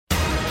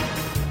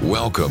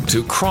Welcome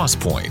to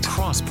Crosspoint.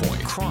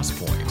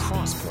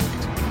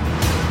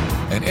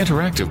 An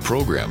interactive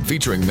program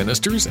featuring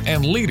ministers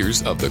and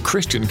leaders of the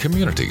Christian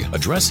community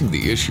addressing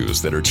the issues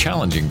that are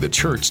challenging the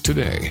church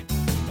today.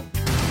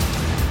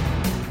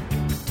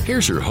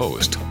 Here's your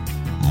host,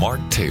 Mark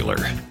Taylor.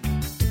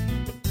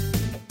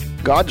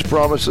 God's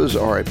promises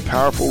are a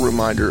powerful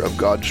reminder of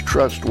God's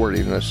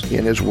trustworthiness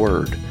in His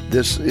Word.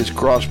 This is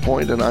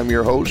Crosspoint, and I'm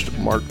your host,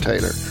 Mark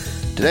Taylor.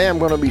 Today I'm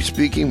going to be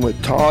speaking with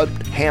Todd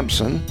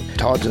Hampson.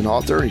 Todd's an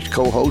author. He's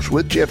co-host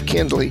with Jeff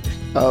Kinley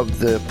of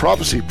the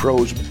Prophecy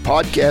Pros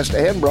podcast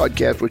and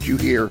broadcast, which you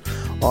hear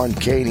on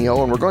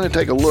KNEO. And we're going to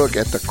take a look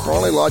at the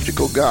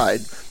chronological guide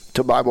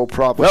to Bible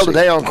prophecy. Well,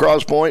 today on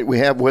Crosspoint, we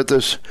have with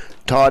us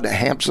Todd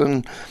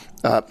Hampson.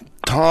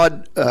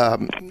 Todd,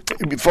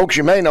 folks,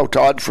 you may know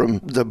Todd from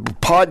the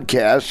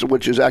podcast,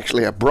 which is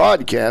actually a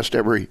broadcast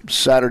every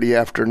Saturday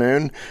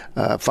afternoon,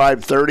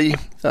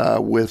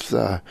 5:30, with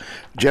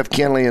Jeff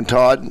Kinley and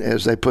Todd,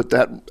 as they put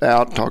that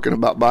out, talking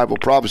about Bible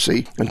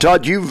prophecy. And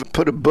Todd, you've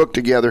put a book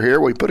together here.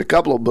 We put a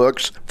couple of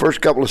books.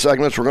 First couple of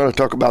segments, we're going to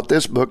talk about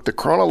this book, The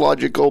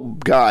Chronological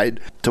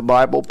Guide to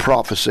Bible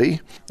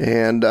Prophecy.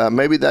 And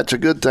maybe that's a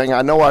good thing.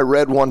 I know I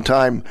read one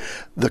time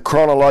The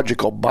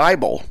Chronological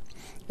Bible.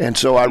 And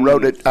so I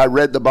wrote it. I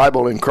read the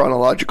Bible in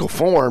chronological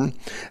form,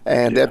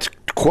 and that's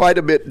quite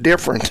a bit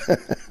different.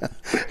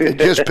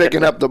 Just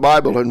picking up the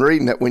Bible and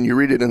reading it when you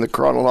read it in the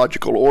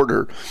chronological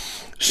order.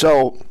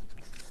 So,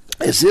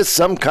 is this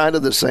some kind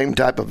of the same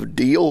type of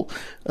deal,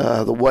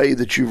 the way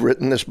that you've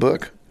written this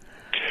book?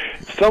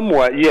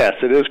 Somewhat, yes.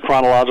 It is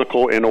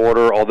chronological in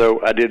order,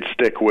 although I did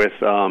stick with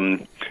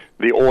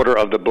the order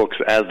of the books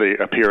as they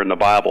appear in the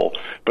Bible.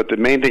 But the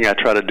main thing I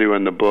try to do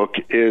in the book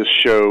is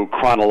show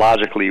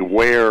chronologically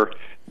where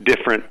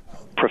different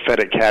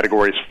prophetic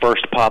categories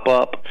first pop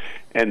up,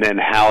 and then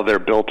how they're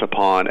built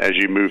upon as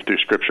you move through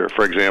Scripture.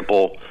 For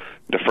example,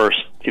 the first,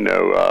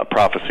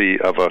 prophecy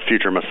of a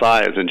future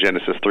Messiah is in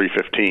Genesis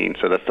 3:15.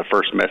 So that's the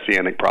first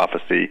messianic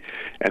prophecy,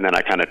 and then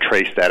I kind of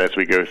trace that as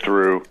we go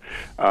through.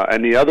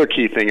 And the other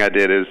key thing I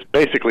did is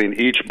basically in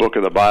each book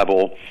of the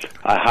Bible,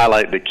 I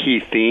highlight the key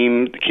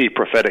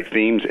prophetic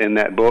themes in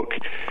that book,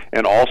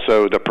 and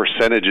also the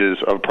percentages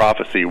of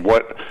prophecy.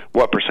 What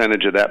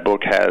percentage of that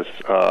book has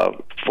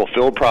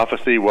fulfilled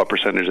prophecy? What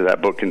percentage of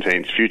that book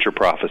contains future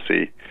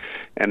prophecy?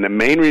 And the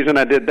main reason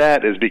I did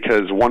that is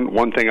because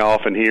one thing I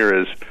often hear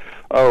is,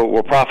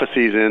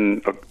 prophecy's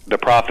in the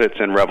prophets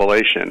and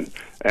Revelation.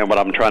 And what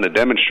I'm trying to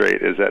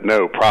demonstrate is that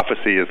no,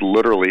 prophecy is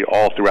literally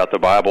all throughout the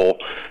Bible.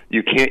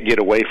 You can't get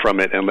away from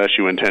it unless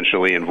you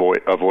intentionally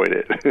avoid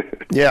it.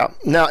 Yeah.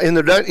 Now, in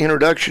the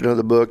introduction of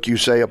the book, you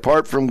say,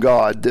 apart from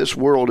God, this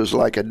world is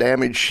like a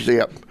damaged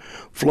ship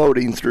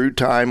floating through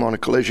time on a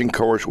collision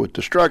course with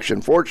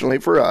destruction. Fortunately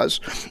for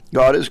us,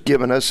 God has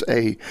given us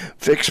a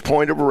fixed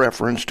point of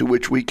reference to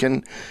which we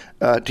can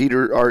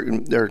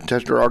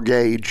test our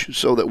gauge,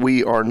 so that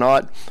we are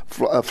not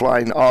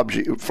flying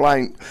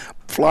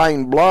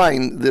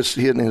blind. This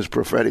hidden in His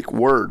prophetic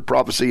word.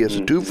 Prophecy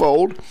is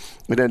twofold,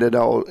 and it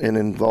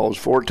involves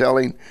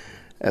foretelling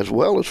as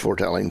well as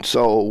foretelling.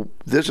 So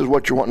this is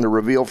what you're wanting to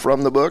reveal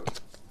from the book?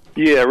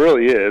 Yeah, it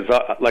really is.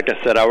 Like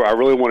I said, I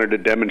really wanted to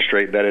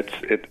demonstrate that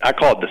I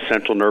call it the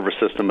central nervous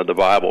system of the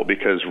Bible,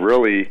 because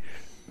really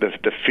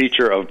the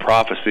feature of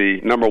prophecy,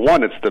 number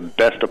one, it's the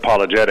best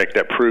apologetic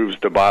that proves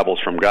the Bible's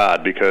from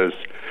God, because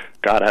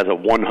God has a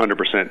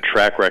 100%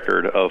 track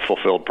record of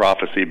fulfilled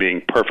prophecy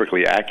being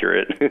perfectly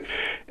accurate.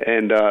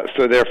 And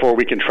so therefore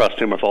we can trust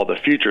Him with all the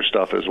future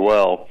stuff as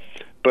well.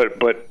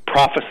 But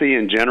prophecy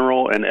in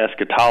general and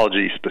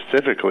eschatology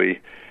specifically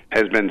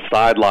has been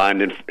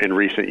sidelined in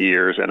recent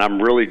years, and I'm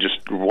really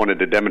just wanted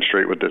to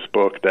demonstrate with this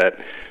book that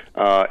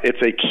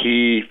it's a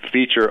key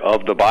feature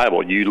of the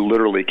Bible. You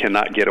literally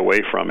cannot get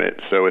away from it,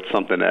 so it's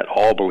something that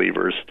all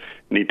believers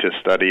need to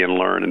study and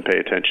learn and pay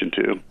attention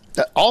to.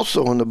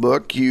 Also in the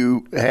book,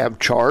 you have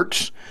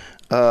charts.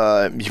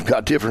 You've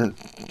got different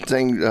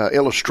things,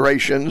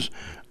 illustrations,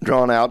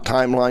 drawn out,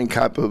 timeline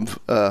type of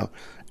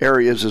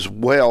areas as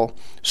well.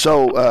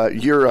 So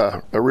you're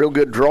a real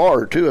good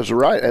drawer too, as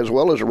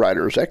well as a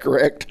writer. Is that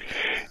correct?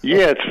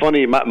 Yeah, it's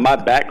funny. My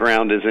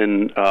background is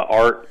in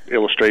art,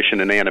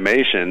 illustration, and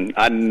animation.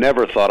 I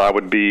never thought I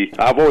would be.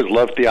 I've always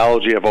loved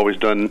theology. I've always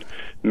done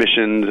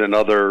missions and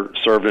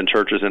served in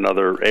churches in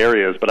other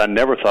areas, but I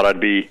never thought I'd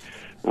be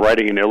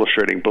writing and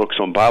illustrating books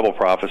on Bible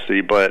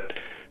prophecy. But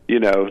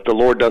the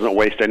Lord doesn't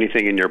waste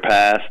anything in your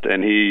past,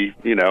 and He,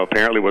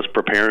 apparently was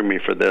preparing me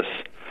for this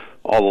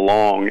all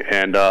along.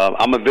 And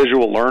I'm a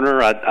visual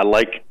learner. I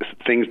like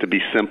things to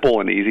be simple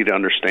and easy to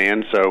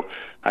understand, so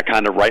I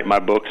kind of write my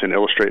books and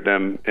illustrate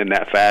them in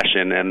that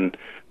fashion, and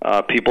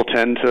people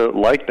tend to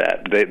like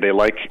that. They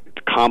like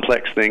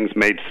complex things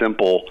made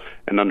simple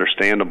and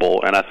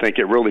understandable, and I think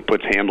it really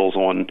puts handles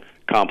on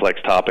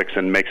complex topics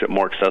and makes it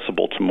more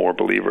accessible to more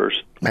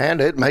believers. And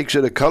it makes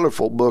it a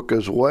colorful book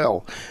as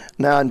well.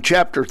 Now, in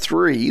chapter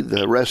 3,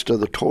 the rest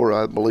of the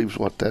Torah, I believe is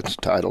what that's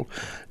titled,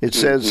 it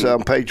says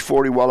on page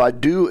 40, while I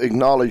do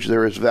acknowledge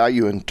there is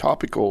value in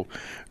topical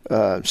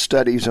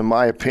studies, in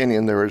my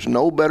opinion, there is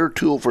no better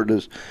tool for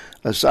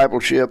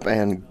discipleship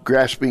and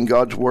grasping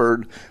God's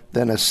Word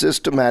than a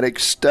systematic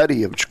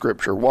study of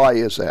Scripture. Why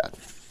is that?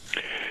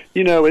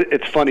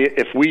 It's funny.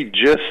 If we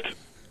just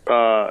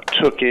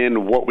took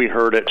in what we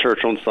heard at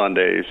church on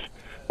Sundays,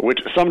 which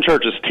some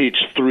churches teach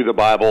through the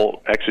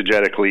Bible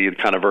exegetically,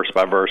 kind of verse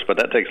by verse, but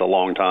that takes a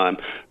long time.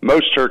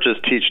 Most churches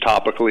teach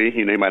topically.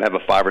 You might have a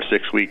 5 or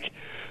 6 week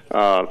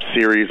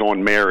series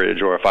on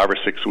marriage, or a 5 or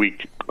 6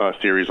 week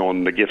series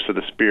on the gifts of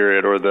the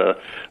Spirit, or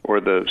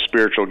the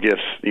spiritual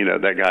gifts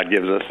that God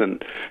gives us,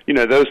 and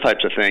those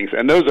types of things.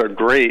 And those are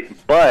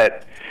great,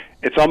 but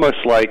it's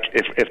almost like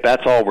if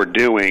that's all we're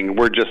doing,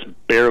 we're just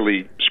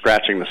barely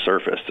scratching the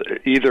surface.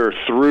 Either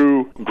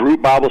through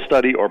group Bible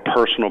study or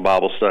personal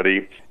Bible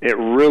study, it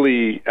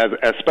really,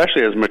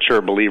 especially as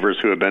mature believers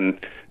who have been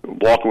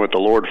walking with the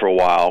Lord for a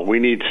while, we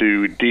need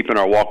to deepen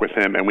our walk with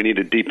Him, and we need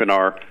to deepen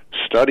our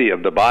study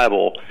of the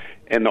Bible.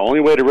 And the only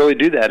way to really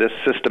do that is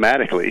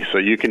systematically. So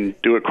you can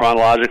do it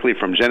chronologically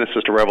from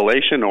Genesis to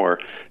Revelation, or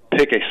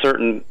pick a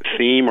certain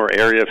theme or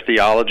area of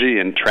theology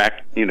and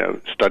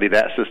study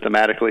that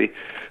systematically.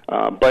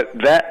 But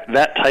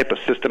that type of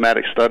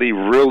systematic study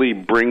really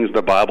brings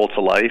the Bible to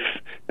life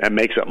and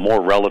makes it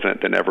more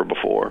relevant than ever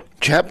before.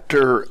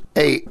 Chapter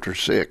 8 or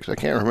 6, I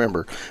can't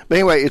remember. But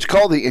anyway, it's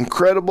called The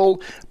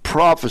Incredible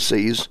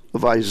Prophecies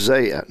of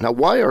Isaiah. Now,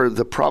 why are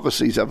the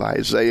prophecies of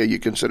Isaiah, you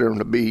consider them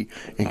to be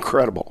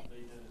incredible?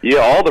 Yeah,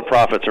 all the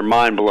prophets are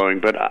mind-blowing,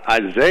 but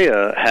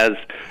Isaiah has,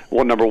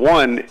 number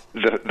one,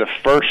 the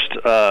first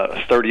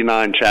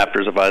 39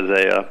 chapters of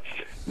Isaiah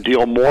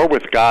deal more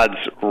with God's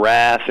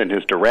wrath and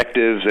His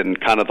directives and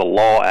kind of the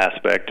law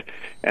aspect,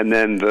 and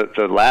then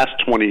the last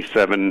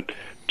 27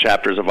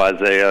 chapters of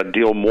Isaiah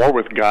deal more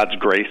with God's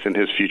grace and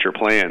His future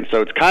plan. So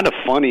it's kind of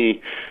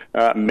funny,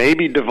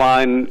 maybe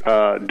divine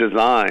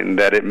design,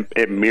 that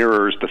it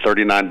mirrors the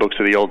 39 books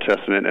of the Old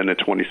Testament and the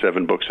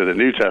 27 books of the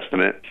New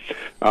Testament.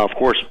 Of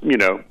course,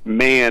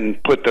 man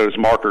put those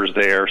markers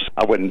there. So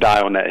I wouldn't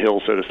die on that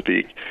hill, so to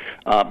speak.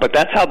 But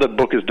that's how the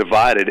book is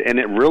divided, and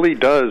it really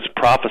does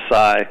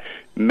prophesy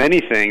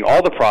many things.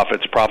 All the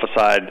prophets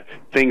prophesied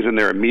things in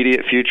their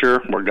immediate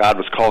future, where God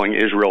was calling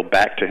Israel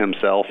back to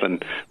Himself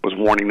and was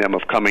warning them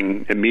of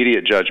coming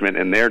immediate judgment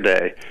in their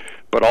day.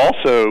 But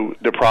also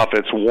the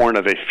prophets warn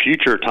of a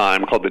future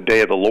time called the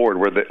day of the Lord,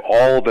 where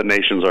all the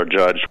nations are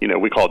judged.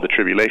 We call it the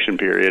tribulation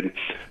period.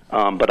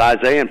 But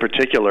Isaiah in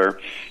particular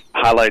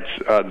highlights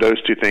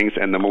those two things,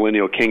 and the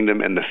millennial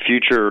kingdom and the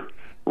future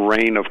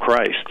reign of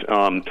Christ.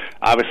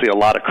 Obviously, a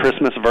lot of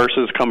Christmas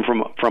verses come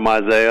from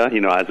Isaiah.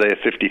 Isaiah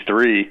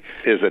 53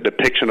 is a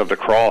depiction of the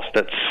cross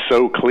that's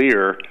so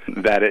clear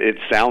that it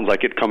sounds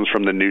like it comes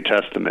from the New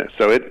Testament.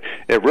 So it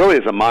really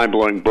is a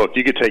mind-blowing book.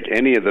 You could take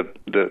any of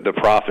the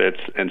prophets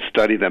and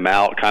study them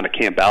out, kind of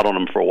camp out on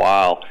them for a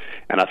while,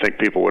 and I think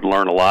people would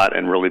learn a lot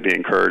and really be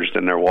encouraged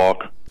in their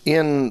walk.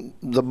 In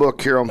the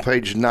book here on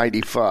page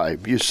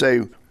 95, you say,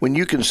 when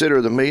you consider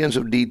the millions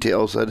of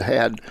details that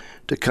had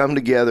to come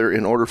together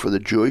in order for the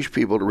Jewish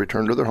people to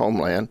return to their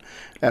homeland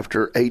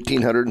after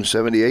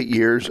 1,878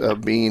 years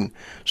of being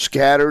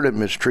scattered and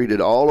mistreated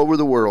all over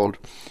the world,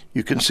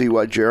 you can see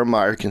why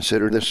Jeremiah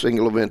considered this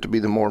single event to be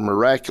the more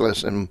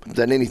miraculous than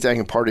anything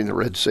in parting the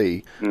Red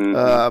Sea.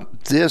 Mm-hmm.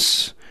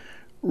 This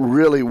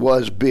really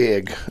was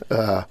big.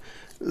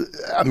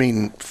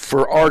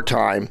 For our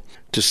time,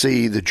 to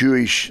see the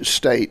Jewish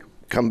state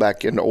come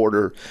back into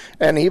order.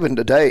 And even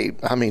today,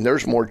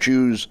 there's more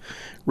Jews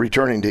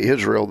returning to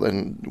Israel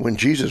than when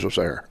Jesus was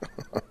there.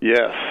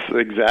 Yes,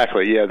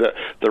 exactly. Yeah,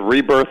 the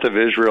rebirth of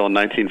Israel in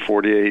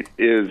 1948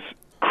 is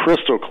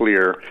crystal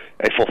clear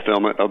a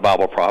fulfillment of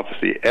Bible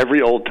prophecy.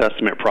 Every Old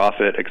Testament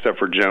prophet, except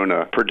for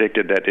Jonah,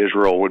 predicted that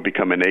Israel would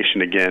become a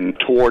nation again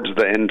towards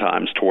the end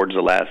times, towards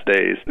the last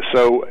days.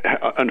 So,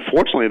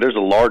 unfortunately, there's a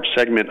large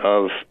segment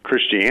of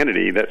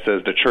Christianity that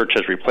says the church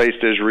has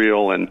replaced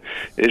Israel, and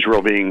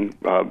Israel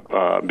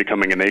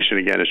becoming a nation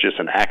again is just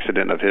an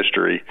accident of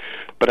history.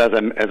 But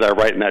as I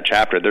write in that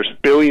chapter, there's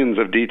billions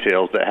of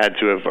details that had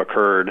to have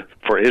occurred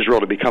for Israel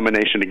to become a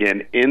nation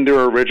again in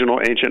their original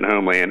ancient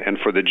homeland, and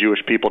for the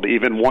Jewish people to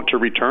even want to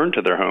return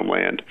to their homeland.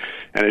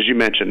 And as you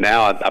mentioned,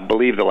 now I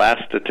believe the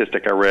last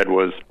statistic I read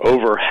was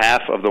over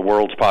half of the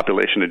world's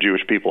population of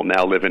Jewish people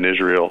now live in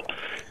Israel.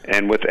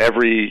 And with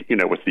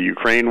with the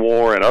Ukraine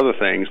war and other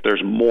things,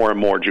 there's more and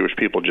more Jewish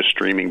people just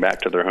streaming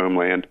back to their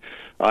homeland.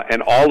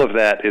 And all of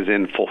that is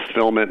in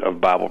fulfillment of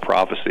Bible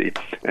prophecy.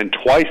 And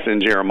twice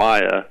in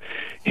Jeremiah,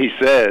 he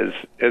says,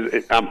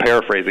 I'm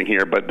paraphrasing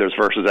here, but there's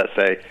verses that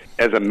say,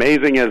 as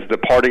amazing as the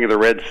parting of the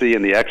Red Sea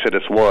and the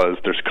Exodus was,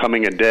 there's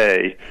coming a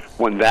day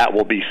when that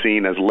will be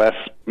seen as less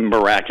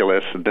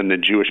miraculous than the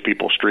Jewish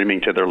people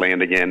streaming to their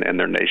land again and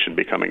their nation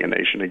becoming a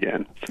nation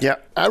again. Yeah,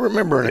 I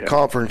remember in a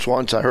conference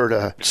once I heard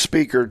a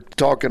speaker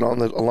talking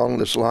along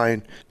this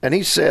line, and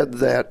he said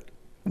that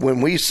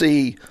when we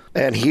see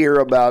and hear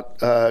about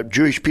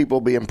Jewish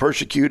people being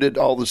persecuted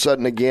all of a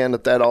sudden again,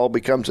 that all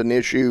becomes an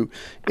issue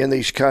in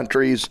these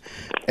countries,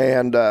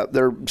 and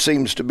there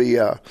seems to be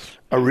a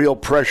real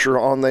pressure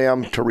on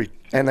them to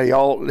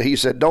he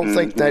said, don't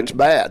think that's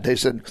bad. They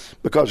said,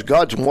 because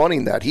God's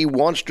wanting that. He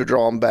wants to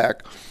draw them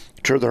back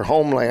to their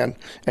homeland.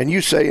 And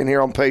you say in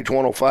here on page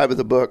 105 of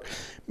the book,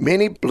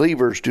 many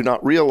believers do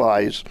not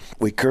realize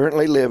we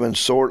currently live in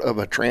sort of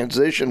a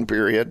transition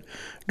period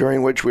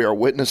during which we are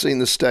witnessing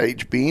the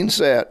stage being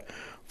set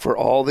for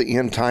all the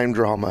end-time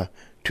drama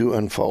to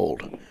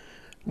unfold.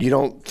 You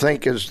don't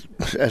think as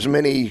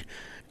many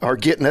are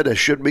getting it as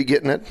should be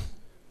getting it?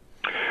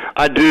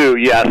 I do,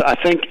 yes. I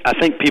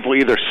think people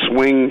either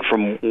swing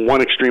from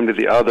one extreme to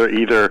the other.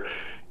 Either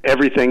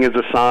everything is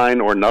a sign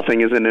or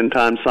nothing is an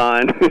end-time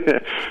sign.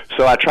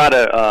 So I try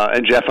to,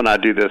 and Jeff and I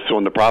do this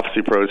on the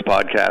Prophecy Pros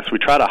podcast, we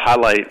try to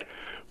highlight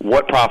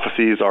what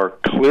prophecies are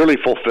clearly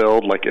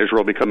fulfilled, like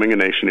Israel becoming a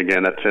nation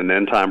again, that's an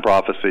end-time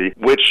prophecy,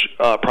 which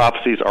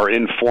prophecies are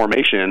in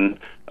formation,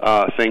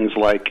 things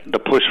like the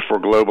push for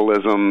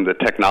globalism, the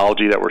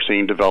technology that we're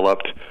seeing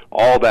developed,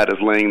 all that is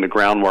laying the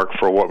groundwork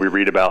for what we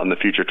read about in the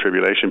future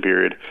tribulation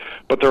period.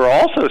 But there are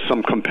also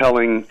some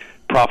compelling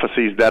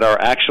prophecies that are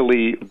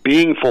actually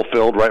being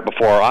fulfilled right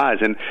before our eyes,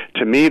 and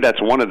to me,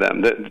 that's one of them.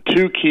 The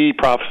two key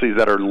prophecies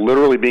that are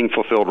literally being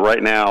fulfilled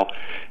right now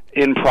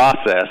in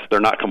process,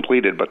 they're not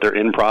completed, but they're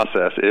in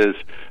process, is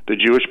the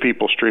Jewish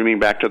people streaming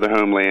back to their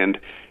homeland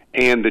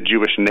and the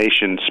Jewish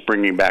nation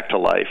springing back to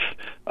life.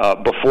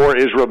 Before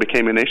Israel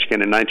became a nation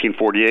in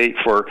 1948,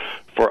 for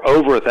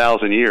over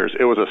 1,000 years,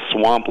 it was a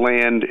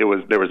swampland.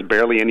 There was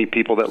barely any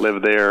people that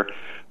lived there.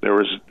 There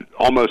was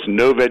almost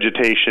no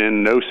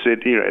vegetation, no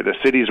city. The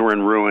cities were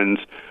in ruins.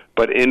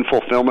 But in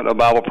fulfillment of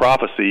Bible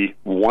prophecy,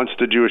 once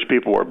the Jewish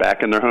people were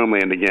back in their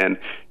homeland again,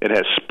 it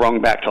has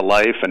sprung back to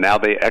life, and now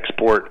they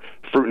export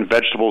fruit and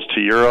vegetables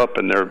to Europe,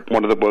 and they're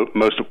one of the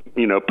most,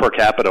 per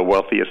capita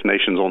wealthiest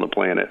nations on the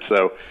planet.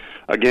 So,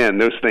 again,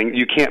 those things,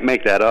 you can't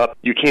make that up.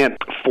 You can't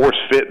force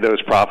fit those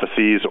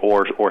prophecies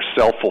or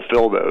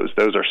self-fulfill those.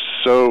 Those are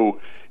so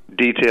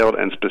detailed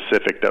and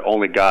specific that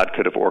only God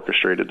could have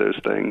orchestrated those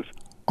things.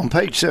 On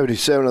page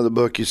 77 of the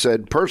book, you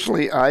said,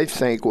 personally, I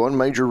think one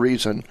major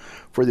reason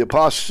for the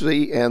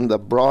apostasy and the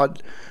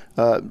broad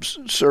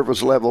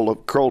surface level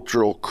of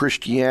cultural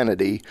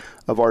Christianity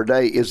of our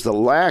day is the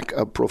lack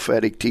of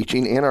prophetic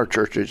teaching in our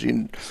churches.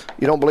 You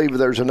don't believe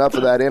there's enough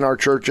of that in our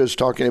churches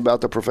talking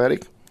about the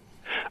prophetic?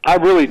 I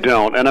really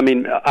don't. And I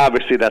mean,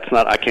 obviously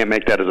I can't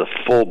make that as a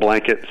full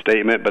blanket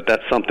statement, but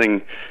that's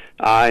something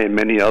I and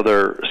many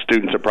other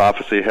students of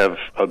prophecy have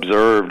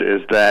observed,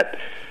 is that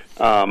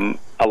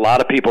a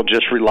lot of people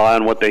just rely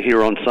on what they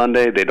hear on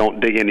Sunday. They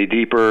don't dig any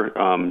deeper.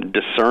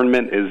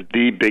 Discernment is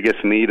the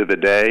biggest need of the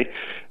day.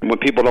 And when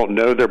people don't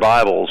know their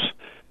Bibles,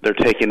 they're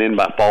taken in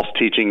by false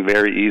teaching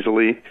very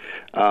easily.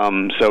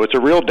 So it's a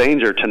real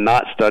danger to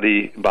not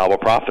study Bible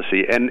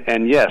prophecy.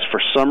 And yes,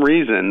 for some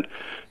reason,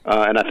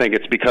 and I think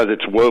it's because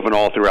it's woven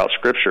all throughout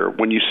Scripture,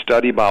 when you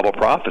study Bible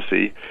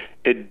prophecy,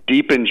 it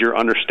deepens your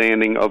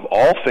understanding of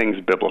all things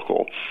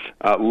biblical.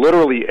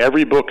 Literally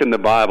every book in the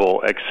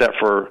Bible, except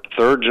for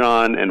 3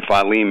 John and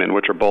Philemon,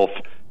 which are both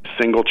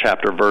single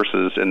chapter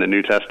verses in the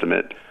New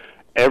Testament,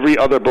 every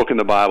other book in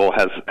the Bible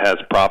has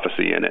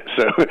prophecy in it.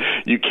 So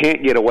you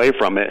can't get away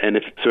from it. And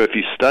if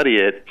you study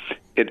it,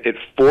 it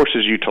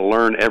forces you to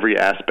learn every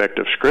aspect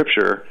of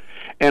Scripture.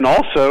 And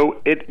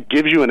also, it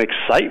gives you an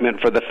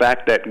excitement for the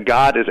fact that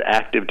God is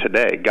active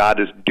today. God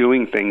is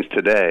doing things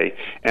today,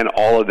 and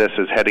all of this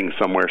is heading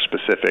somewhere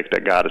specific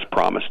that God has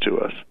promised to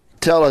us.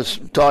 Tell us,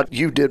 Todd,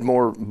 you did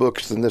more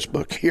books than this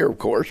book here, of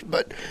course,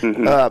 but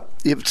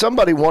if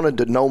somebody wanted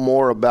to know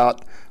more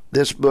about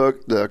this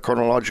book, The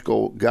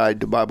Chronological Guide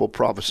to Bible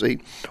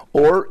Prophecy,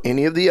 or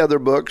any of the other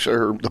books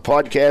or the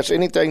podcast,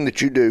 anything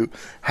that you do,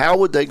 how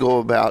would they go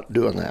about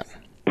doing that?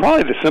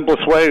 Probably the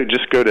simplest way would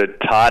just go to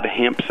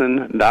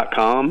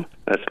toddhampson.com.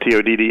 That's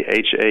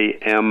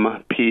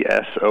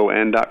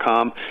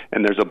TODDHAMPSON.com.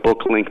 And there's a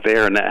book link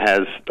there, and that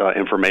has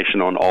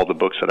information on all the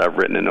books that I've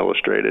written and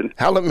illustrated.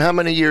 How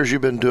many years you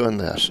been doing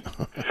this?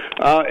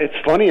 It's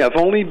funny. I've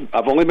only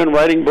been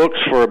writing books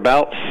for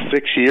about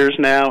 6 years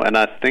now, and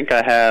I think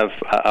I've kind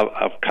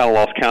of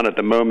lost count at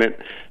the moment,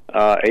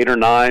 8 or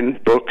 9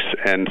 books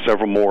and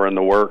several more in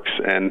the works.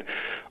 And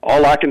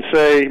all I can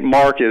say,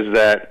 Mark, is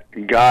that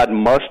God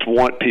must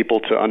want people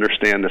to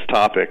understand this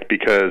topic,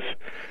 because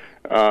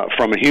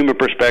from a human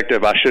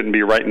perspective, I shouldn't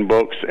be writing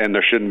books and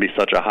there shouldn't be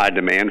such a high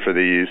demand for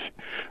these.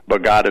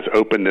 But God has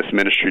opened this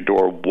ministry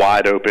door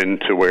wide open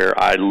to where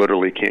I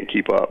literally can't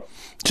keep up.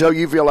 So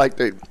you feel like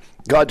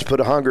God's put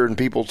a hunger in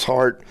people's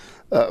heart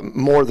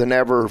more than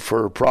ever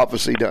for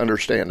prophecy to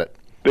understand it?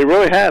 They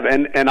really have,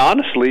 and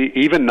honestly,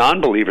 even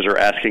non-believers are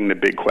asking the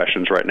big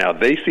questions right now.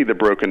 They see the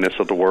brokenness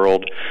of the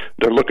world.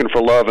 They're looking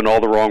for love in all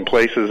the wrong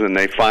places, and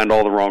they find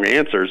all the wrong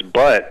answers,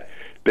 but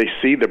they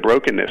see the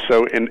brokenness.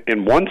 So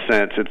in one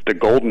sense, it's the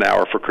golden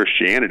hour for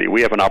Christianity.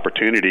 We have an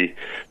opportunity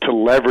to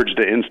leverage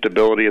the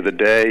instability of the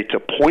day to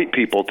point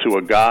people to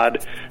a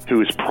God who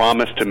has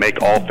promised to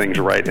make all things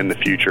right in the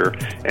future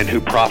and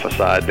who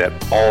prophesied that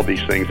all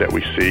these things that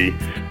we see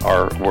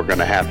were going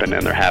to happen,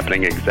 and they're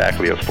happening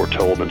exactly as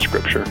foretold in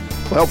Scripture.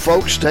 Well,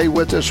 folks, stay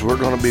with us. We're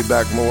going to be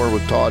back more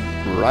with Todd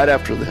right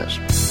after this.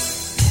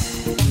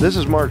 This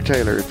is Mark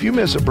Taylor. If you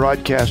miss a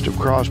broadcast of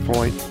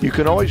Crosspoint, you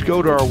can always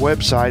go to our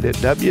website at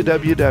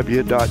www.kneo.org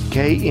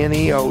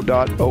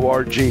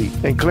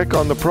and click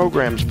on the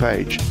programs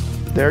page.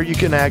 There you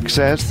can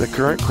access the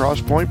current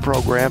Crosspoint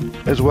program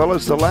as well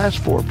as the last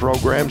 4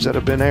 programs that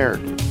have been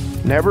aired.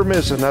 Never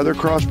miss another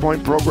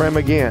Crosspoint program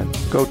again.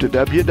 Go to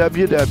www.kneo.org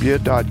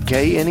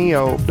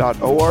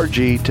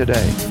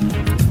today.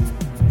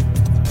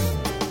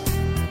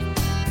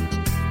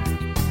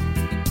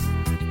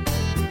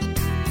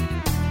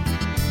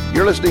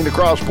 You're listening to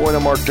Crosspoint.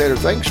 I'm Mark Taylor.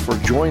 Thanks for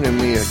joining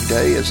me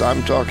today as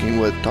I'm talking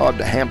with Todd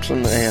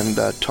Hampson. And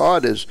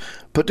Todd has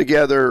put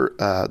together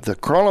the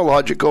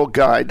chronological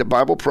guide to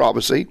Bible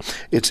prophecy.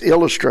 It's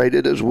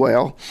illustrated as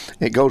well.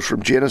 It goes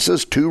from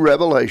Genesis to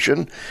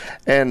Revelation.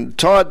 And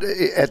Todd,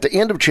 at the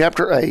end of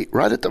chapter 8,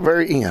 right at the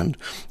very end,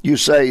 you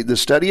say the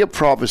study of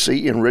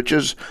prophecy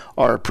enriches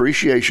our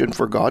appreciation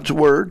for God's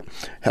Word,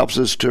 helps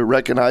us to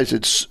recognize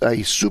it's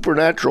a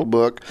supernatural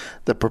book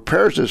that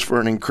prepares us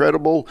for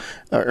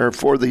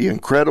for the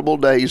incredible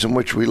days in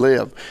which we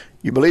live.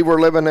 You believe we're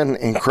living in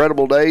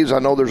incredible days? I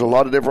know there's a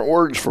lot of different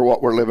words for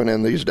what we're living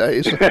in these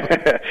days.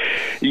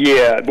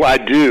 Yeah, well, I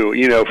do.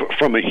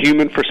 From a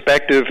human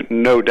perspective,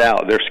 no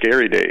doubt, they're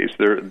scary days.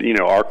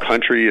 Our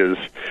country is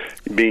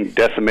being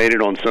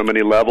decimated on so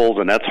many levels,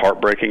 and that's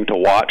heartbreaking to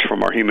watch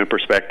from our human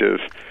perspective.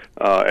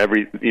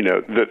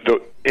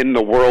 In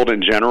the world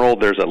in general,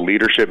 there's a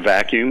leadership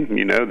vacuum.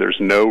 There's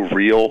no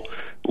real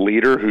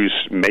leader who's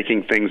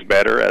making things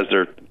better as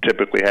there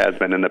typically has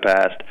been in the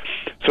past.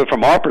 So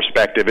from our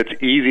perspective, it's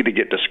easy to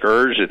get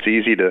discouraged. It's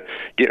easy to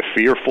get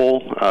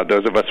fearful.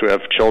 Those of us who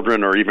have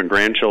children or even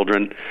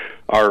grandchildren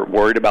are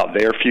worried about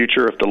their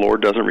future if the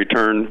Lord doesn't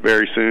return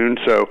very soon.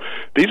 So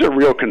these are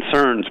real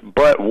concerns.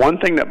 But one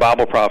thing that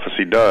Bible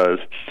prophecy does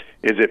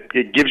is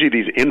it gives you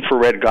these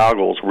infrared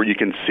goggles where you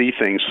can see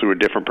things through a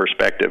different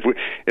perspective.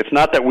 It's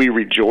not that we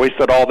rejoice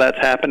that all that's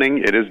happening.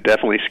 It is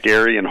definitely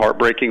scary and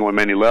heartbreaking on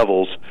many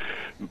levels,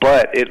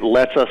 but it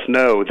lets us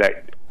know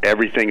that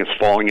everything is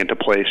falling into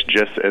place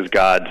just as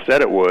God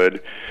said it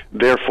would.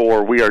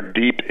 Therefore, we are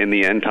deep in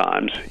the end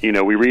times.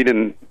 We read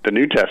in the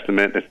New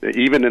Testament,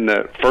 even in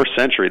the first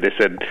century, they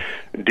said,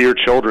 "Dear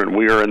children,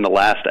 we are in the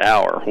last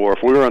hour." Or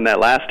if we were in that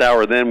last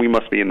hour then, we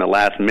must be in the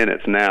last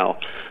minutes now.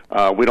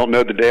 We don't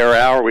know the day or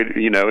hour.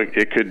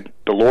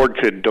 The Lord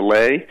could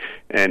delay,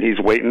 and He's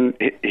waiting.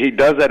 He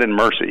does that in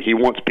mercy. He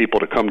wants people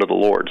to come to the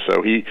Lord,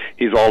 so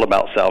He's all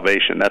about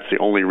salvation. That's the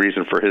only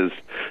reason for His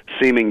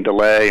seeming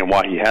delay and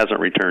why He hasn't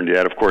returned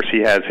yet. Of course,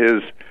 He has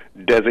His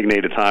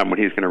designated time when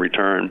He's going to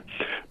return.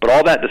 But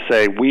all that to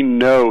say, we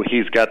know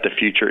He's got the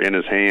future in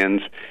His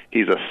hands.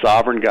 He's a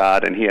sovereign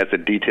God, and He has the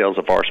details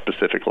of our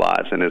specific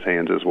lives in His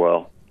hands as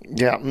well.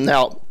 Yeah.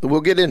 Now,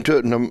 we'll get into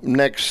it in the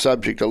next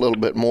subject a little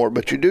bit more,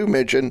 but you do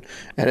mention,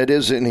 and it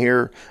is in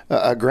here,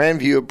 a grand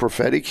view of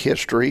prophetic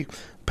history,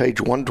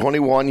 page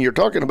 121. You're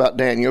talking about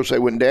Daniel. Say,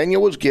 when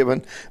Daniel was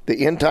given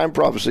the end-time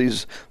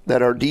prophecies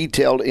that are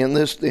detailed in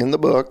the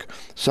book,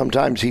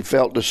 sometimes he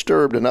felt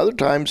disturbed, and other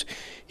times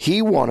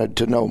he wanted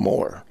to know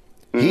more.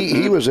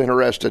 Mm-hmm. He was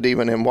interested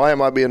even in, why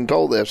am I being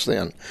told this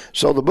then?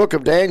 So the book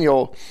of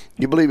Daniel,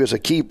 you believe, is a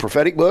key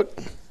prophetic book?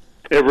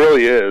 It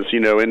really is.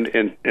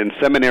 In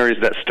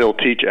seminaries that still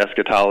teach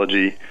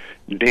eschatology,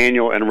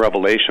 Daniel and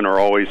Revelation are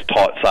always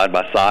taught side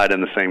by side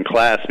in the same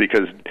class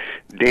because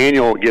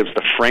Daniel gives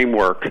the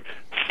framework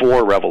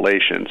for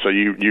Revelation. So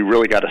you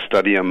really got to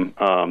study them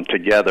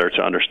together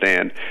to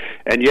understand.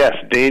 And yes,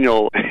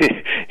 Daniel,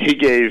 he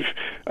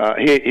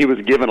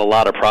was given a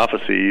lot of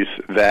prophecies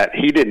that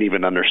he didn't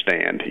even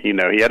understand. He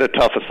had a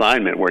tough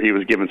assignment where he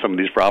was given some of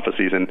these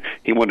prophecies and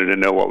he wanted to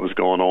know what was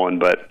going on,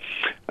 but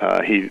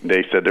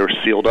they said they were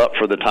sealed up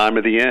for the time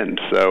of the end.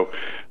 So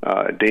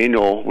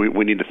Daniel,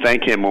 we need to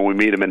thank him when we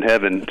meet him in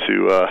heaven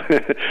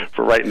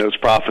for writing those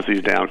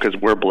prophecies down, because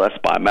we're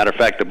blessed by it. Matter of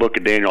fact, the book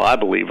of Daniel, I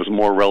believe, is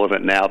more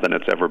relevant now than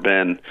it's ever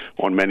been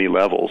on many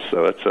levels.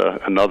 So it's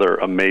another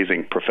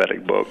amazing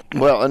prophetic book.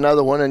 Well,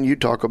 another one, and you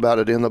talk about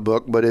it in the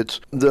book, but it's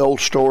the old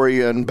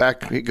story, and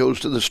back it goes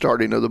to the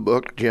starting of the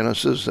book,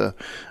 Genesis,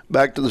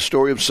 back to the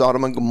story of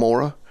Sodom and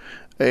Gomorrah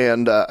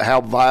and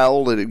how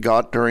vile it had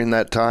got during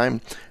that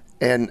time.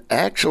 And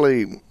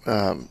actually,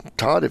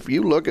 Todd, if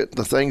you look at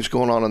the things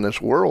going on in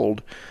this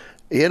world,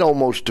 it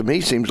almost, to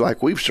me, seems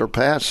like we've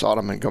surpassed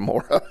Sodom and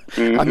Gomorrah.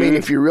 Mm-hmm. I mean,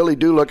 if you really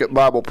do look at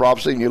Bible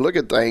prophecy and you look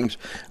at things,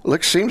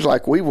 it seems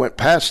like we went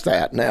past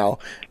that now,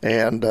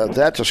 and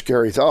that's a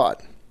scary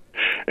thought.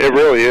 It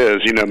really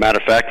is. Matter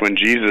of fact, when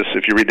Jesus,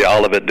 if you read the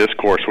Olivet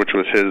Discourse, which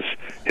was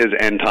his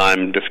end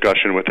time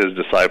discussion with his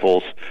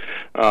disciples,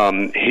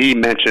 he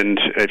mentioned,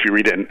 if you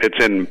read it,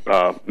 it's in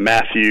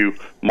Matthew,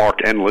 Mark,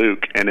 and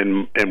Luke,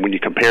 and when you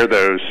compare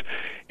those,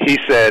 he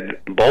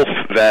said both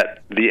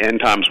that the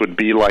end times would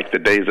be like the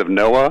days of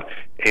Noah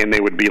and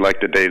they would be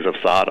like the days of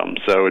Sodom.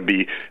 So it would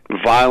be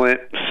violent,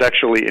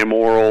 sexually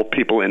immoral,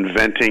 people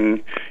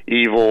inventing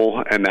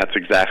evil, and that's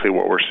exactly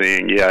what we're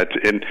seeing. Yeah,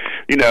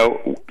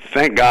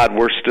 thank God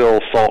we're still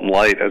salt and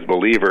light as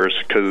believers,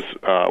 because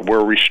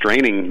we're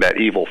restraining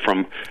that evil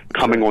from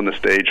coming on the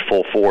stage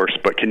full force.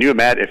 But can you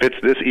imagine, if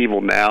it's this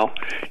evil now,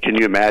 can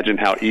you imagine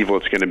how evil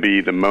it's going to be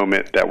the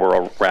moment that we're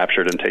all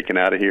raptured and taken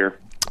out of here?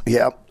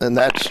 Yeah, and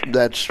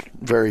that's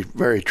very,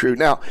 very true.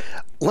 Now,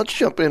 let's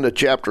jump into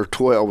chapter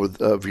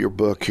 12 of your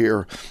book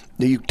here.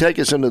 You take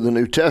us into the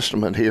New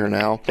Testament here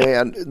now,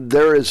 and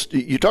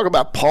you talk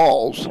about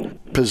Paul's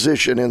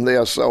position in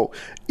this. So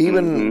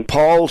even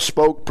Paul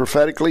spoke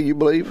prophetically, you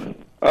believe?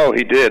 Oh,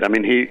 he did. I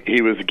mean,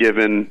 he was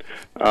given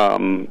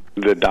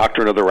the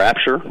doctrine of the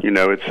rapture.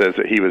 It says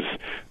that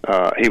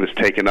he was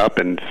taken up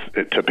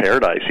to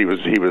paradise. He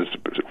was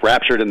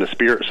raptured in the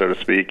spirit, so to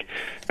speak,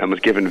 and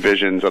was given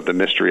visions of the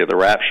mystery of the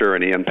rapture,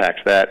 and he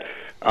unpacks that.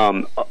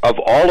 Of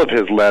all of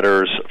his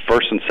letters,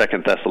 1st and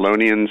 2nd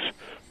Thessalonians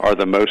are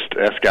the most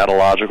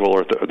eschatological,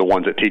 or the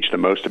ones that teach the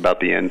most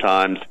about the end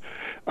times.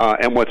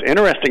 And what's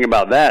interesting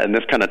about that, and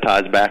this kind of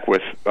ties back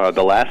with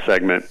the last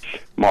segment,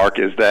 Mark,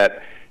 is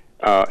that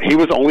he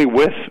was only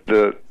with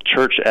the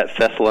church at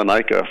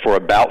Thessalonica for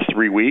about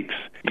 3 weeks,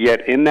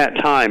 yet in that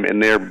time, in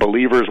their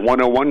Believers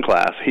 101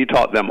 class, he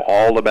taught them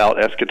all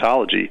about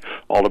eschatology,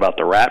 all about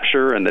the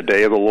rapture and the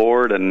day of the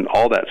Lord and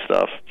all that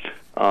stuff.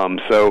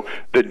 So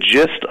the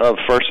gist of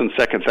 1st and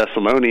 2nd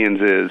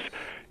Thessalonians is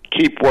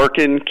keep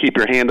working, keep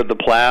your hand at the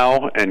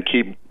plow, and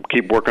keep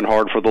working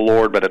hard for the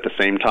Lord, but at the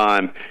same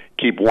time,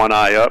 keep one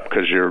eye up,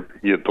 because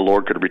the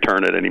Lord could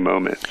return at any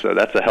moment. So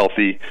that's a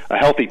healthy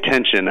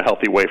tension, a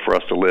healthy way for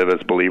us to live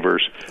as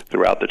believers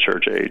throughout the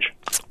church age.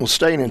 Well,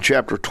 staying in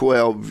chapter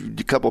 12,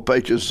 a couple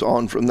pages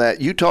on from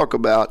that, you talk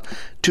about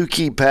two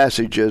key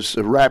passages,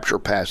 the rapture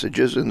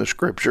passages in the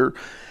Scripture,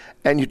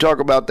 and you talk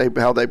about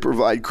how they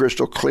provide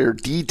crystal clear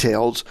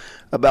details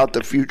about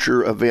the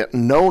future event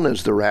known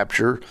as the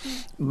rapture,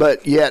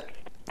 but yet,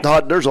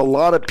 Todd, there's a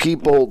lot of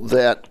people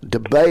that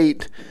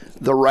debate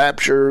the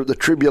rapture, the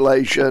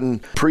tribulation,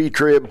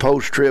 pre-trib,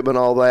 post-trib, and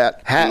all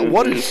that.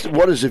 What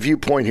is the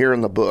viewpoint here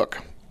in the book?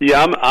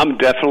 Yeah, I'm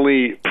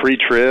definitely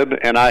pre-trib,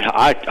 and I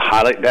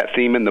highlight that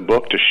theme in the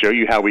book to show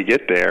you how we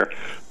get there.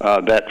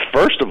 That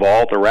first of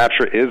all, the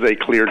rapture is a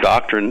clear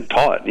doctrine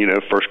taught.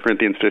 1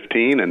 Corinthians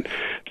 15 and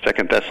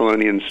 2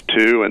 Thessalonians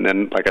 2, and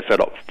then, like I said,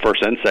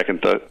 1st and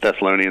 2nd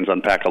Thessalonians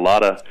unpack a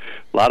lot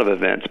of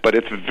events. But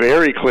it's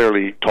very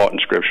clearly taught in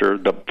Scripture.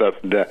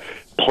 The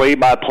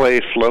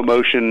play-by-play,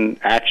 slow-motion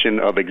action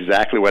of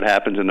exactly what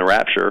happens in the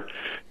rapture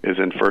is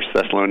in 1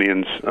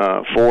 Thessalonians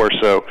 4,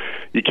 so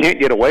you can't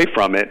get away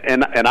from it.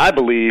 And I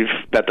believe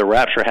that the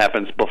rapture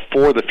happens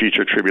before the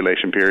future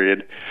tribulation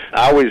period.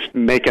 I always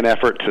make an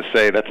effort to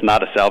say that's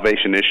not a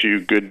salvation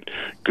issue.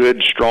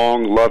 Good,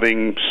 strong,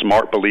 loving,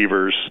 smart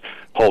believers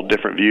hold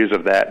different views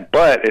of that.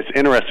 But it's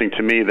interesting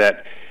to me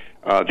that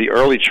the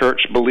early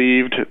church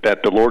believed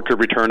that the Lord could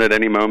return at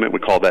any moment. We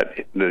call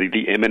that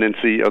the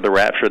imminency of the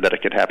rapture, that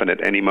it could happen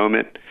at any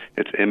moment.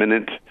 It's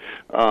imminent.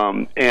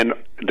 And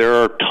there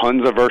are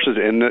tons of verses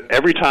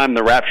every time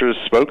the rapture is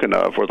spoken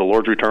of, or the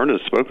Lord's return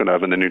is spoken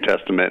of in the New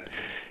Testament,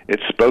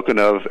 it's spoken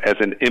of as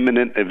an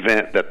imminent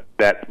event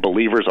that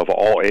believers of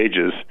all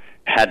ages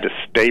had to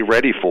stay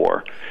ready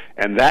for.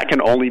 And that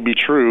can only be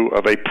true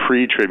of a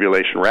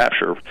pre-tribulation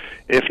rapture.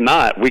 If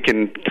not, we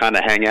can kind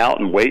of hang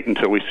out and wait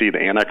until we see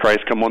the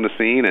Antichrist come on the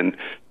scene and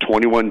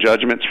 21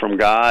 judgments from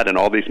God and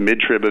all these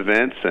mid-trib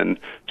events and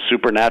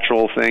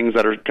supernatural things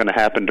that are going to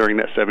happen during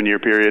that 7-year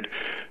period.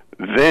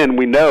 Then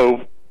we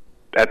know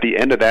at the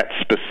end of that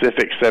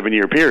specific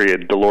 7-year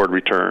period, the Lord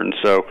returns.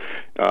 So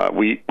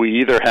we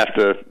either have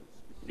to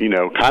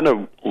kind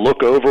of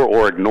look over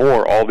or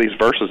ignore all these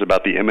verses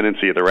about the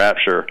imminency of the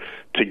rapture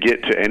to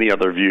get to any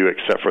other view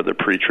except for the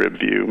pre-trib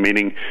view,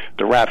 meaning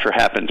the rapture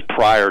happens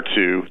prior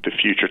to the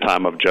future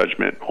time of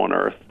judgment on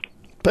earth.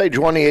 Page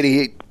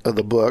 188 of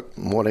the book,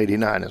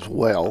 189 as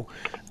well,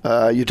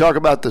 you talk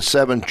about the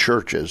 7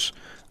 churches.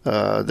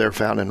 They're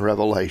found in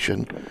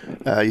Revelation.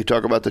 You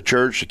talk about the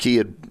church, the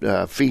key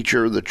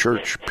feature, the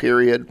church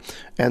period,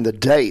 and the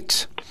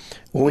dates.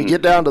 When we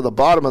get down to the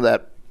bottom of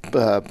that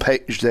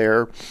page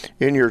there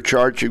in your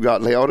chart, you've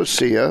got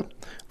Laodicea,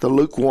 the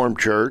lukewarm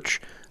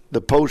church,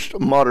 the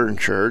postmodern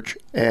church,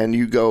 and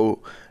you go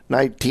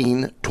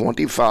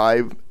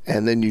 1925,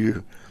 and then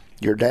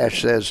your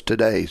dash says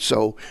today.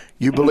 So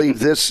you believe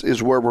this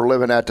is where we're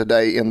living at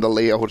today in the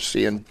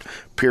Laodicean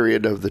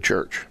period of the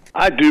church?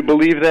 I do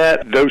believe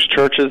that. Those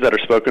churches that are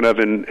spoken of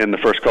in the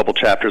first couple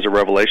chapters of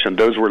Revelation,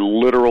 those were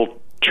literal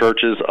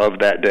churches of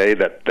that day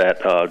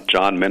that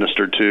John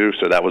ministered to.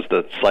 So that was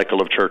the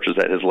cycle of churches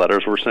that his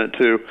letters were sent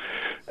to.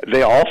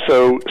 They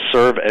also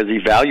serve as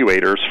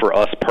evaluators for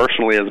us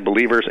personally as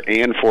believers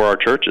and for our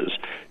churches.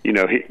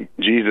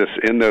 Jesus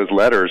in those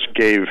letters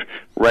gave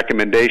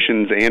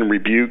recommendations and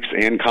rebukes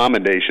and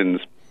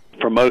commendations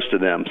for most of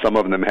them. Some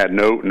of them had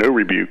no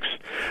rebukes.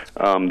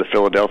 The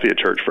Philadelphia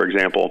church, for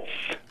example.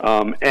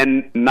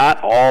 And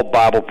not all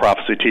Bible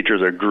prophecy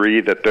teachers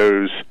agree that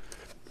those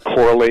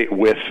correlate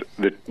with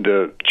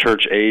the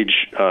church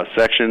age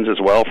sections as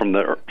well from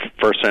the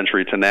first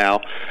century to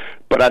now.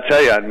 But I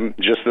tell you,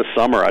 just this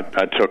summer,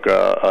 I took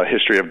a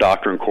history of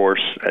doctrine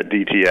course at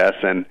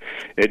DTS, and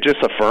it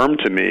just affirmed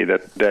to me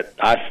that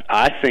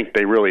I think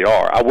they really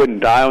are. I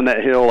wouldn't die on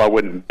that hill. I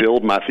wouldn't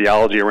build my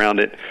theology around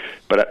it.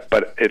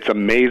 But it's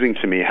amazing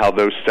to me how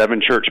those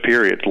 7 church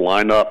periods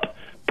line up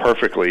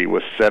perfectly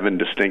with 7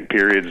 distinct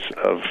periods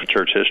of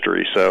church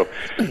history. So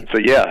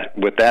yeah,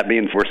 with that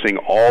means we're seeing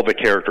all the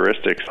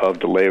characteristics of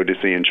the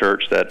Laodicean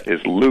church that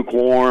is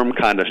lukewarm,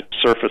 kind of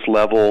surface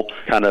level,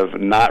 kind of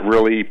not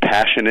really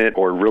passionate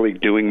or really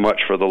doing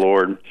much for the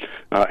Lord.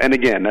 And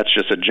again, that's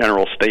just a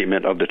general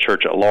statement of the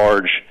church at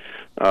large,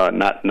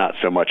 not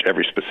so much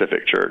every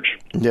specific church.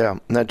 Yeah.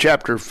 Now,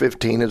 chapter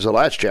 15 is the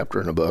last chapter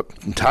in the book,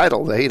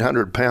 entitled The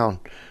 800-Pound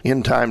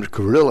End Times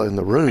Gorilla in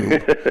the Room,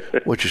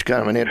 which is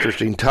kind of an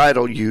interesting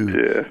title.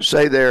 You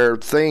say there are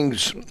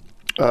things,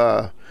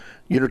 talk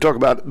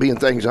about being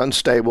things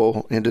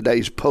unstable in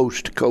today's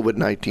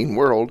post-COVID-19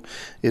 world.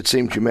 It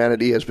seems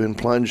humanity has been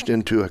plunged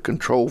into a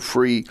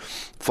control-free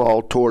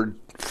fall toward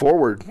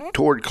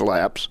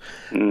collapse.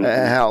 You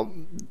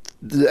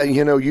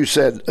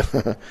said,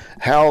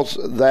 how's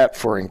that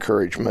for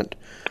encouragement?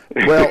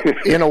 Well,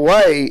 in a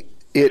way,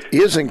 it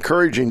is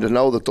encouraging to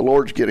know that the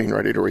Lord's getting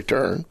ready to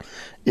return.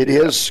 It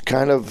is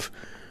kind of,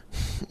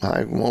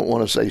 I won't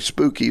want to say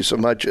spooky so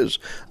much as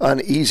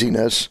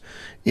uneasiness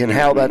in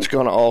how that's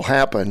going to all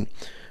happen.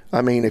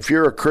 I mean, if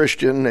you're a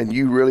Christian and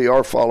you really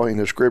are following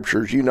the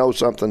Scriptures, you know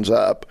something's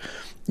up.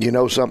 You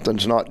know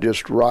something's not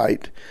just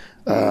right.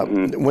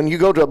 When you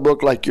go to a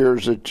book like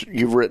yours that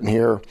you've written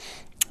here,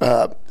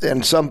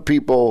 and some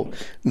people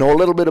know a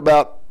little bit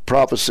about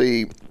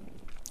prophecy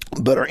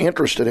but are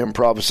interested in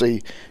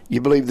prophecy, you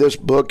believe this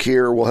book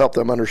here will help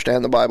them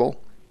understand the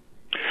Bible?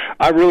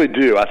 I really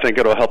do. I think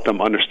it'll help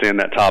them understand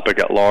that topic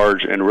at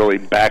large and really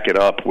back it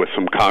up with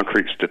some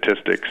concrete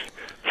statistics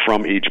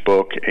from each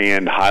book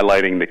and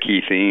highlighting the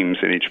key themes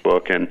in each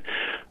book. And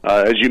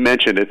as you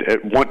mentioned,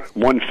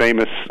 one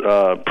famous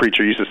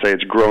preacher used to say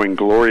it's growing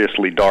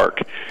gloriously dark.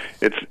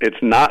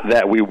 It's not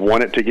that we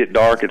want it to get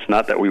dark. It's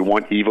not that we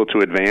want evil to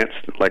advance.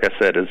 Like I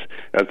said, as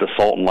the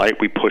salt and light,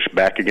 we push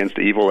back against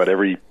evil at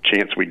every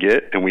chance we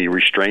get, and we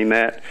restrain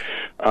that.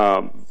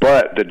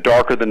 But the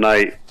darker the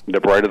night,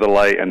 the brighter the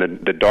light, and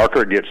the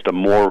darker it gets,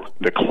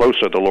 the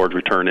closer the Lord's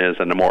return is,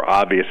 and the more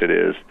obvious it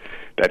is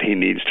that He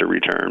needs to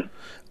return.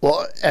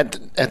 Well,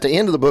 at the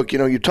end of the book,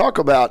 you talk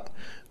about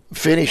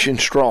finishing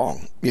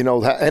strong,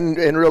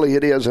 and really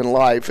it is in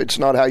life. It's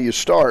not how you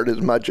start as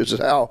much as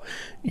how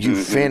you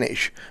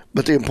finish.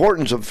 But the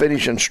importance of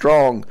finishing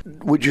strong,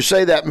 would you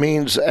say that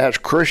means as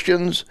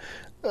Christians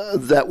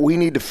that we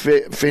need to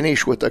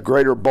finish with a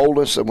greater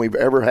boldness than we've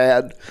ever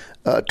had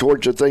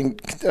towards the thing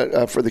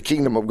for the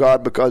kingdom of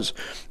God? Because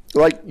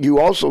like you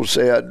also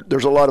said,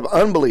 there's a lot of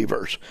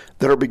unbelievers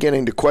that are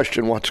beginning to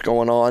question what's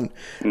going on,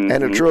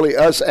 and it's really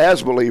us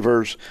as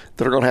believers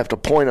that are going to have to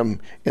point them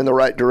in the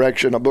right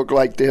direction. A book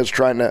like this,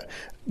 trying to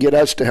get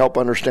us to help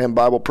understand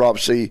Bible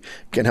prophecy,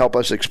 can help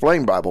us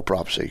explain Bible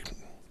prophecy.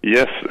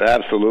 Yes,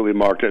 absolutely,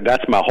 Mark.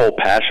 That's my whole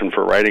passion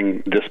for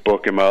writing this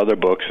book and my other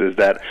books, is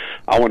that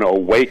I want to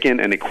awaken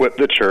and equip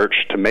the church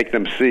to make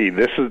them see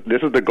this is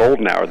the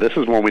golden hour. This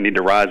is when we need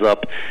to rise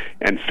up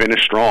and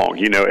finish strong.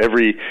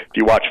 If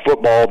you watch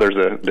football, there's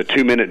the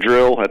 2-minute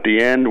drill at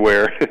the end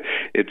where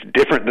it's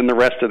different than the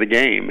rest of the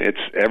game.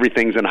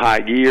 Everything's in high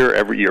gear.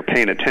 You're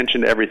paying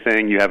attention to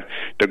everything.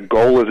 The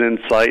goal is in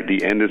sight.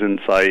 The end is in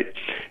sight.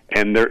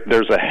 And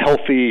there's a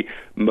healthy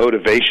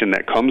motivation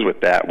that comes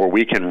with that, where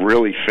we can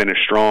really finish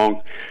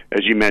strong.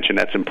 As you mentioned,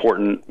 that's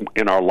important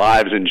in our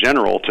lives in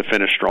general, to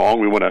finish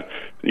strong. We want to,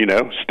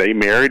 stay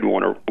married. We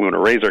want to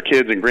raise our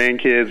kids and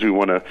grandkids. We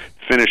want to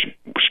finish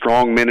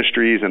strong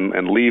ministries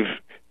and leave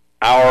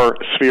our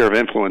sphere of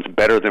influence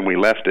better than we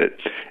left it.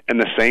 And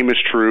the same is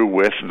true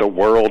with the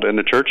world and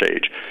the church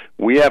age.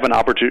 We have an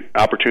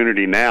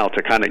opportunity now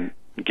to kind of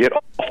get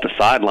off the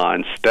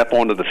sidelines, step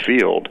onto the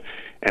field,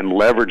 and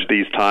leverage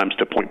these times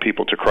to point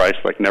people to Christ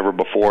like never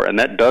before. And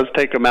that does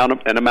take an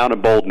amount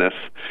of boldness,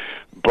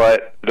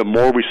 but the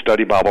more we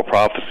study Bible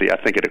prophecy, I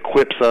think it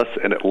equips us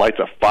and it lights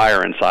a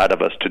fire inside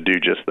of us to do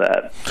just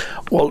that.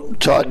 Well,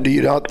 Todd, do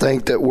you not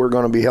think that we're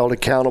going to be held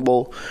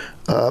accountable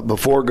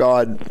before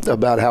God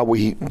about how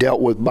we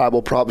dealt with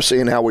Bible prophecy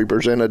and how we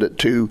presented it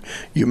to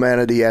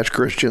humanity as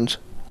Christians?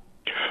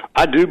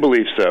 I do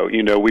believe so.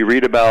 We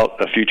read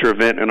about a future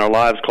event in our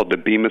lives called the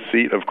Bema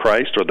seat of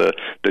Christ, or the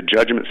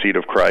judgment seat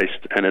of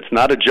Christ, and it's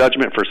not a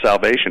judgment for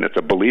salvation. It's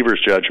a believer's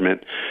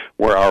judgment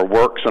where our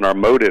works and our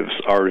motives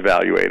are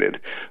evaluated.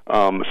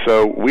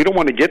 So we don't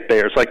want to get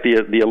there. It's like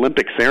the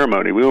Olympic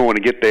ceremony. We don't want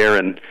to get there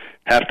and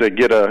have to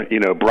get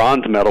a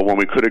bronze medal when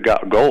we could have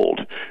got gold.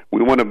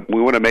 We want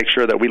to make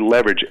sure that we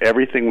leverage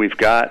everything we've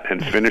got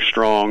and finish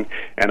strong.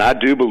 And I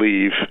do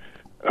believe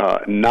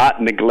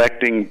not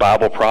neglecting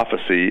Bible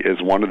prophecy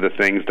is one of the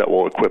things that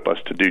will equip us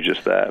to do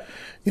just that.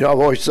 I've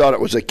always thought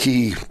it was a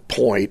key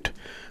point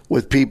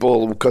with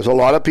people, because a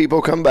lot of people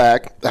come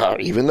back,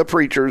 even the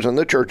preachers and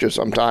the churches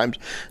sometimes,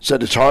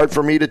 said it's hard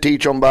for me to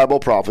teach on Bible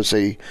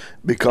prophecy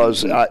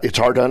because it's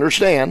hard to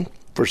understand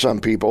for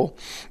some people,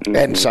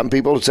 and some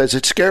people it says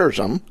it scares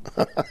them.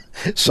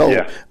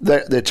 So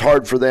it's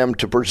hard for them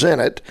to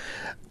present it.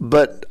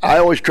 But I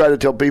always try to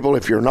tell people,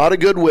 if you're not a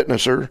good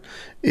witnesser,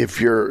 if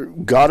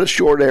you've got a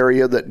short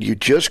area that you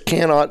just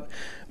cannot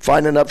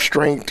find enough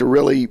strength to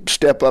really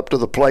step up to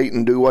the plate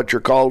and do what you're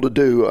called to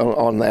do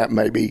on that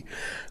maybe,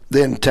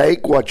 then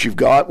take what you've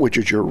got, which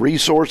is your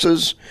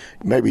resources,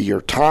 maybe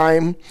your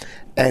time,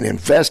 and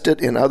invest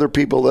it in other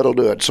people that'll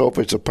do it. So if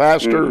it's a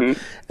pastor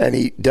and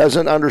he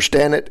doesn't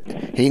understand it,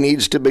 he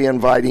needs to be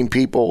inviting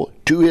people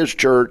to his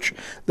church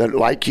that,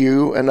 like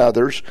you and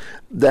others,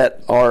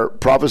 that are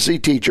prophecy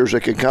teachers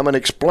that can come and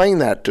explain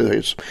that to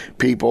his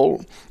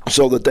people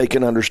so that they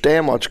can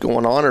understand what's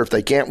going on. Or if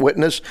they can't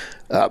witness,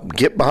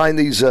 get behind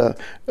these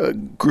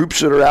groups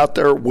that are out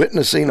there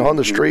witnessing on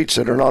the streets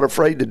that are not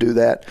afraid to do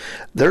that.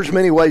 There's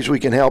many ways we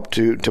can help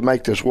to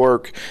make this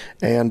work.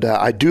 And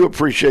I do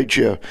appreciate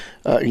you,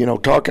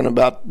 talking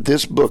about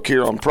this book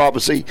here on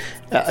prophecy.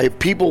 If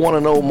people want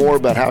to know more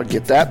about how to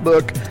get that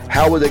book,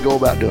 how would they go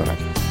about doing it?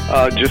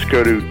 Just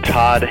go to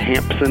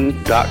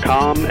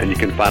toddhampson.com and you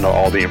can find out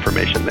all the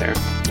information there.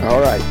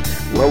 All right.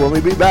 Well, when we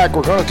be back,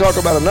 we're going to talk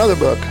about another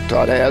book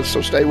Todd has,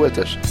 so stay with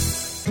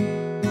us.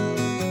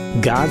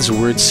 God's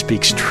Word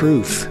speaks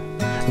truth.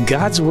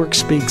 God's Word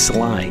speaks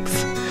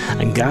life.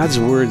 And God's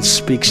Word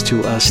speaks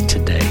to us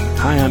today.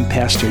 Hi, I'm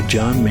Pastor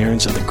John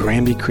Mehrens of the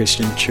Granby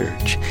Christian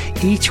Church.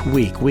 Each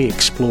week we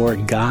explore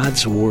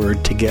God's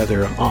Word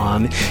together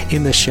on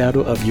In the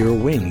Shadow of Your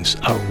Wings,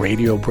 a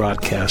radio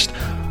broadcast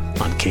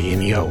on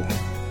KNEO.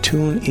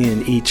 Tune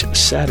in each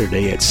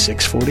Saturday at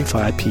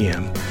 6:45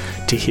 p.m.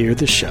 to hear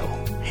the show.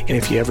 And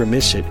if you ever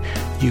miss it,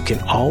 you can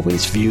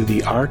always view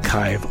the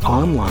archive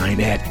online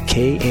at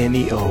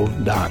kneo.org.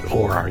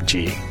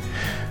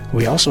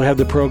 We also have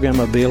the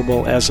program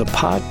available as a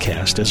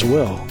podcast as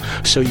well,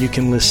 so you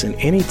can listen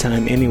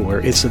anytime, anywhere.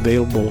 It's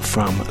available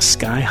from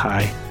Sky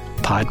High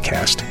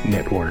Podcast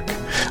Network.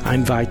 I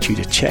invite you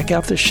to check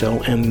out the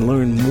show and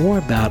learn more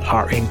about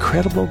our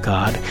incredible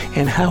God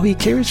and how He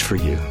cares for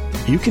you.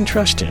 You can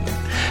trust Him,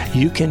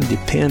 you can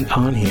depend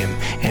on Him,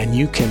 and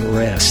you can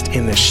rest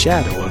in the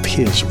shadow of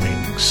His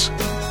wings.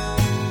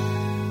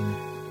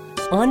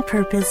 On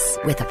purpose,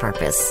 with a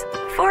purpose,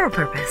 for a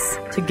purpose.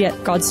 To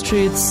get God's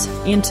truths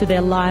into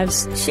their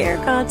lives. Share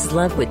God's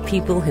love with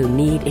people who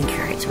need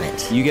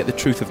encouragement. You get the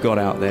truth of God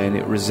out there and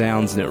it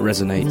resounds and it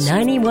resonates.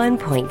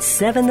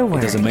 91.7 The Word.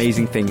 It does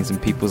amazing things in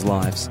people's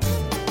lives.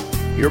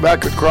 You're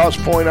back at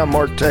Crosspoint. I'm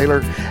Mark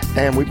Taylor,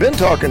 and we've been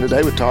talking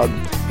today with Todd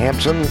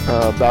Hampson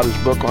about his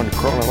book on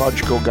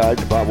Chronological Guide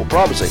to Bible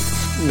Prophecy.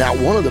 Now,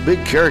 one of the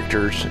big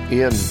characters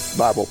in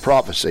Bible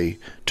prophecy,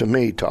 to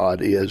me,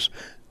 Todd, is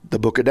the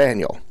book of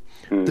Daniel.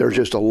 There's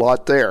just a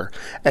lot there.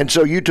 And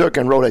so you took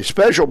and wrote a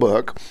special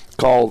book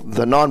called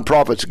The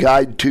Non-Prophet's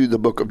Guide to the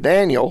Book of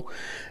Daniel.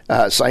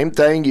 Same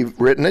thing,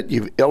 you've written it,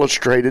 you've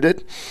illustrated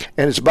it,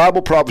 and it's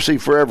Bible prophecy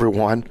for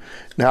everyone.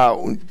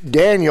 Now,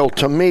 Daniel,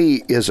 to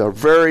me, is a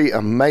very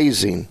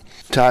amazing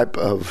type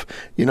of,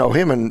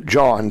 him and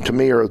John, to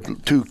me, are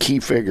two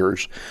key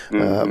figures,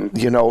 in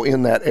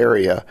that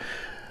area.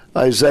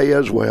 Isaiah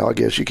as well, I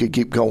guess you could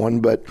keep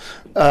going, but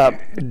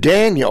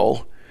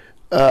Daniel,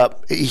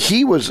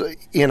 he was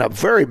in a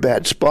very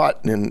bad spot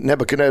in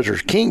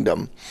Nebuchadnezzar's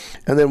kingdom.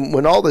 And then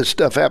when all this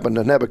stuff happened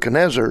to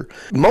Nebuchadnezzar,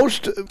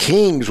 most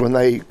kings, when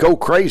they go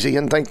crazy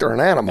and think they're an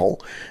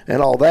animal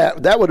and all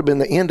that, that would have been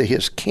the end of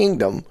his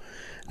kingdom.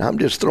 Now, I'm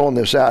just throwing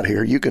this out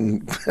here. You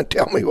can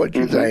tell me what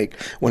you think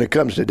when it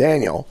comes to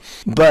Daniel.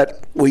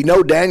 But we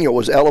know Daniel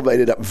was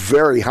elevated up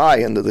very high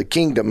into the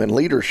kingdom and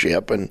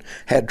leadership and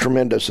had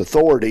tremendous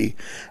authority.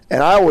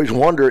 And I always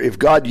wonder if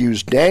God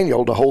used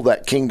Daniel to hold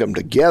that kingdom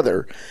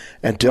together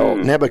until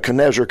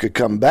Nebuchadnezzar could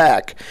come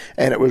back.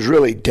 And it was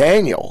really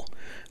Daniel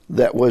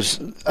that was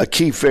a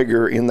key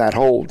figure in that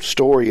whole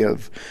story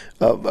of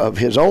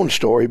his own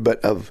story,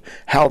 but of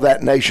how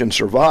that nation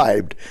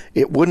survived.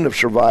 It wouldn't have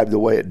survived the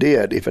way it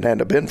did if it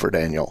hadn't been for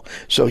Daniel.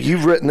 So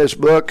you've written this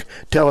book.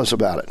 Tell us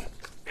about it.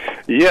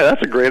 Yeah,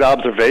 that's a great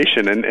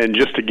observation. And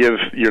just to give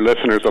your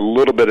listeners a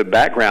little bit of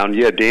background,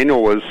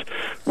 Daniel was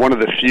one of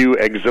the few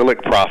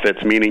exilic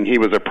prophets, meaning he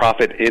was a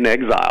prophet in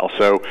exile.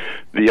 So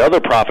the other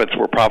prophets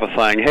were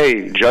prophesying,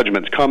 hey,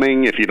 judgment's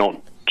coming if you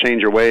don't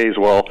change your ways.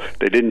 Well,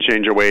 they didn't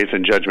change their ways,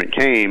 and judgment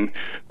came.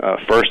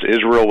 First,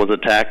 Israel was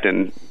attacked,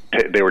 and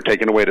they were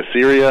taken away to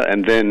Syria,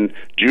 and then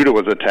Judah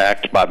was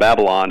attacked by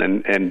Babylon,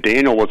 and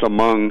Daniel was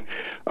among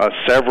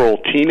several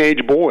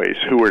teenage boys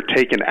who were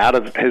taken out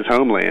of his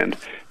homeland,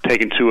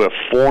 taken to a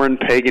foreign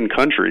pagan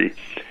country,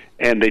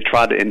 and they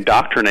tried to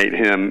indoctrinate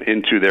him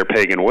into their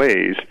pagan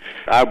ways.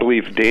 I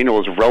believe Daniel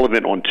is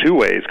relevant on two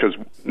ways, because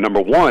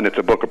number one, it's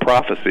a book of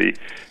prophecy.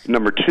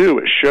 Number two,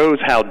 it shows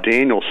how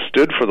Daniel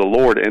stood for the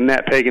Lord in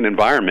that pagan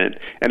environment.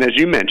 And as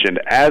you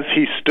mentioned, as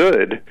he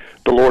stood,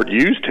 the Lord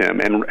used him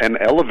and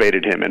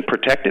elevated him and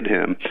protected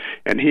him.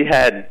 And he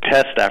had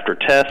test after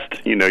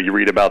test. You know, you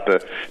read about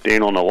the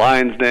Daniel in the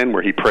lion's den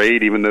where he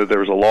prayed even though there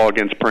was a law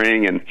against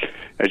praying. And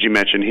as you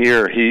mentioned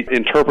here, he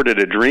interpreted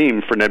a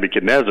dream for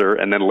Nebuchadnezzar,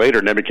 and then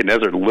later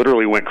Nebuchadnezzar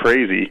literally went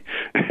crazy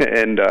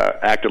and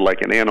acted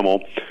like an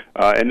animal.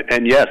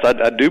 And yes,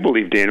 I do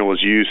believe Daniel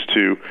was used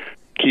to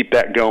keep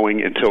that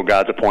going until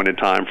God's appointed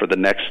time for the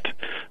next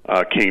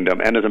kingdom.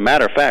 And as a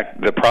matter of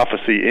fact, the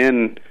prophecy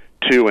in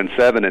 2 and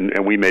 7,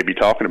 and we may be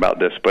talking about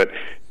this, but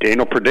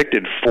Daniel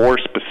predicted 4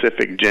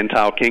 specific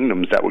Gentile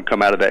kingdoms that would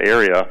come out of that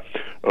area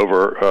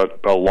over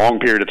a long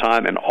period of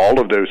time, and all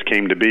of those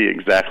came to be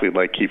exactly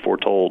like he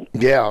foretold.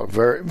 Yeah,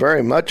 very,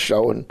 very much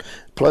so, and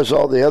plus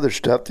all the other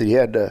stuff that he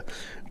had to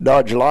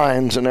dodge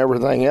lions and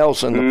everything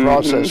else in the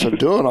process of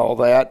doing all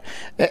that.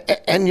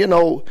 And you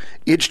know,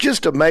 it's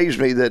just amazed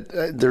me that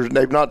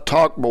they've not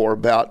talked more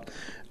about,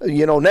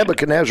 you know,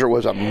 Nebuchadnezzar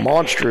was a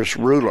monstrous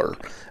ruler.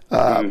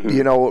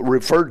 You know,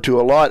 referred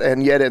to a lot,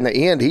 and yet in the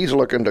end, he's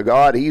looking to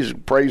God. He's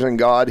praising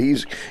God.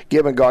 He's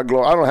giving God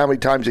glory. I don't know how many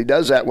times he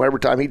does that. Whenever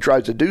time he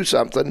tries to do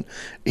something,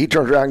 he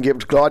turns around and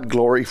gives God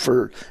glory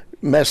for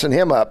messing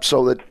him up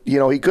so that, you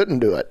know, he couldn't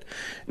do it.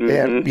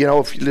 And, you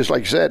know, if, just like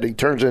you said, he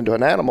turns into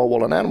an animal.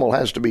 Well, an animal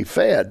has to be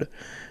fed.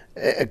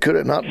 Could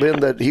it not been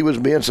that he was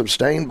being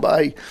sustained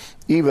by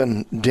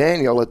even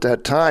Daniel at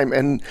that time?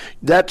 And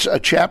that's a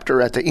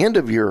chapter at the end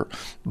of your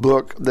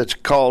book that's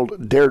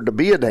called Dare to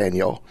be a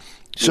Daniel.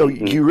 So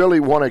you really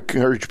want to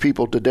encourage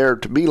people to dare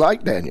to be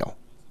like Daniel.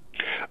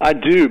 I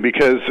do,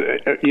 because,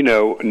 you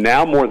know,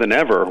 now more than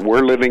ever,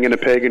 we're living in a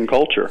pagan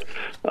culture,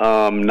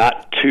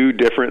 not too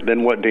different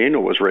than what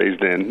Daniel was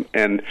raised in.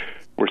 And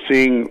we're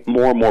seeing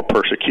more and more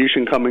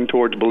persecution coming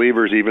towards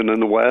believers, even in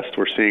the West.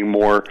 We're seeing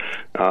more,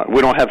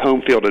 we don't have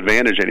home field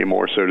advantage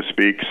anymore, so to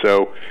speak.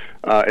 So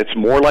it's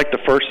more like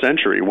the first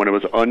century when it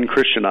was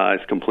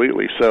unchristianized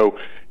completely. So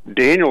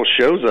Daniel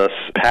shows us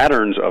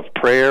patterns of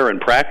prayer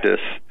and practice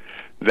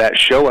that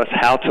show us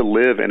how to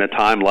live in a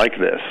time like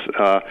this.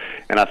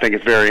 And I think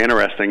it's very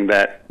interesting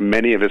that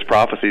many of his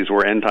prophecies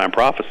were end-time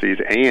prophecies,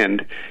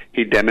 and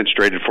he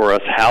demonstrated for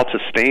us how to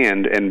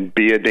stand and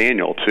be a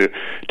Daniel, to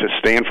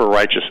stand for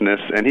righteousness.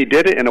 And he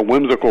did it in a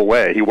whimsical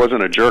way. He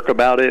wasn't a jerk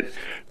about it,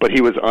 but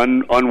he was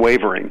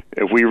unwavering.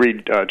 If we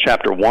read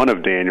chapter 1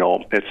 of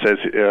Daniel, it says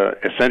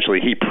essentially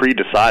he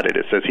pre-decided.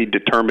 It says he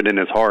determined in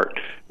his heart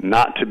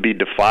not to be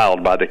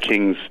defiled by the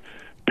king's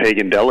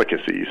pagan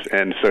delicacies.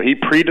 And so he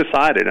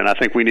pre-decided, and I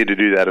think we need to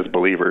do that as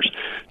believers,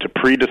 to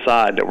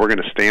pre-decide that we're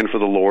going to stand for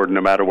the Lord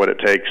no matter what it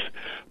takes,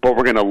 but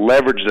we're going to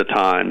leverage the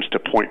times to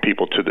point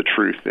people to the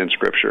truth in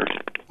Scripture.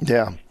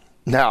 Yeah.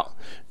 Now,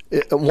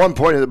 at one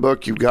point in the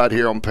book you've got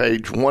here on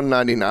page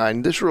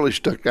 199, this really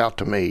stuck out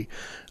to me,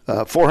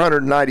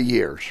 490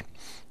 years.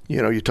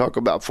 You know, you talk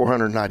about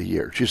 490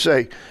 years. You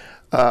say,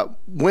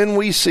 when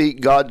we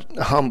seek God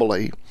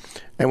humbly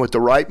and with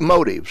the right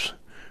motives,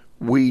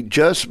 we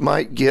just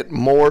might get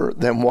more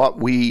than what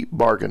we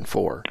bargained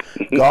for.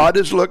 God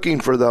is looking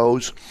for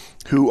those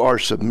who are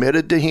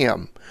submitted to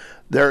Him.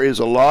 There is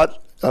a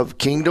lot of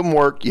kingdom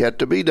work yet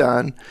to be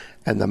done,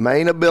 and the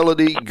main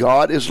ability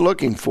God is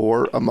looking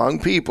for among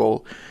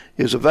people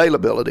is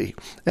availability.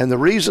 And the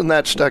reason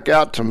that stuck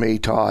out to me,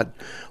 Todd,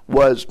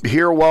 was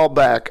here a while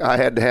back, I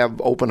had to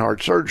have open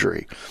heart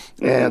surgery,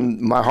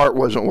 and my heart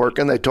wasn't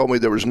working. They told me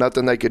there was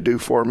nothing they could do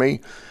for me.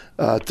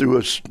 Through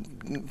a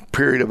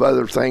period of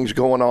other things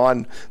going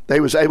on,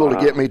 they was able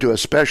to get me to a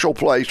special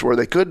place where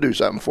they could do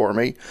something for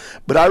me.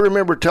 But I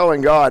remember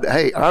telling God,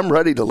 hey, I'm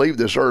ready to leave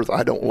this earth.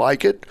 I don't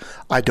like it.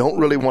 I don't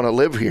really want to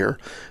live here.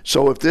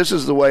 So if this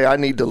is the way I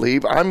need to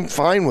leave, I'm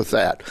fine with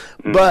that.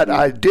 But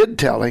I did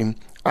tell him,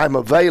 I'm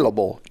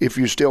available if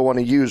you still want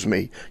to use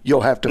me.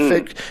 You'll have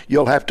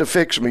to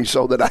fix me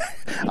so that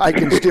I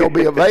can still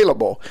be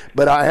available.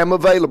 But I am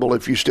available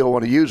if you still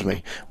want to use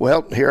me.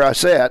 Well, here I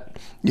sat.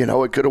 You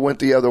know, it could have went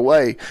the other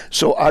way.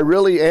 So I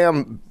really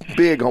am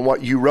big on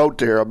what you wrote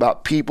there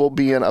about people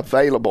being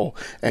available,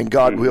 and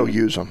God will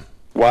use them.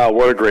 Wow,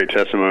 what a great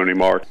testimony,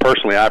 Mark.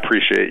 Personally, I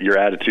appreciate your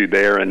attitude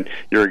there and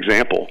your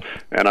example,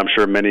 and I'm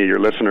sure many of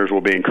your listeners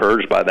will be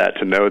encouraged by that,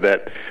 to know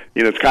that,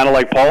 you know, it's kind of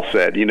like Paul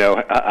said, you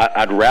know,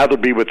 I'd rather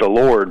be with the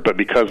Lord, but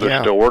because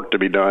there's still work to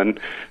be done,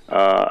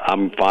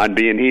 I'm fine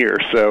being here.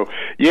 So,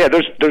 yeah,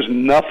 there's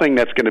nothing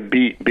that's going to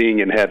beat being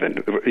in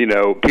heaven. You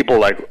know, people are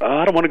like, oh,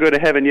 I don't want to go to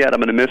heaven yet. I'm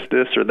going to miss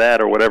this or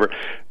that or whatever.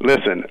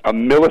 Listen, a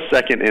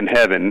millisecond in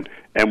heaven,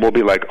 and we'll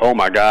be like, oh,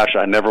 my gosh,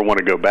 I never want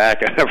to go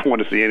back. I never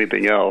want to see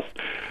anything else.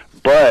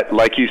 But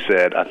like you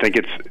said, I think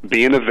it's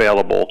being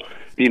available,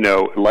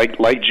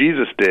 like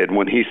Jesus did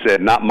when he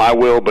said, not my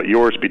will, but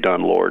yours be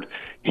done, Lord.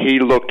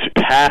 He looked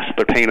past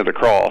the pain of the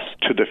cross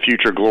to the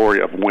future glory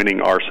of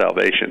winning our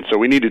salvation. So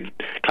we need to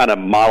kind of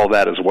model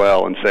that as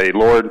well and say,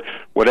 Lord,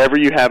 whatever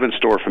you have in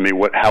store for me,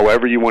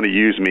 however you want to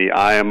use me,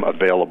 I am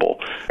available.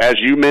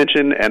 As you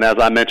mentioned, and as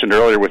I mentioned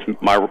earlier with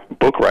my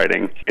book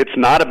writing, it's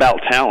not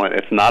about talent.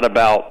 It's not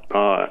about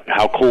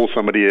how cool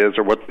somebody is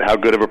or how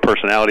good of a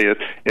personality is.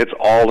 It's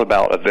all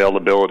about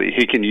availability.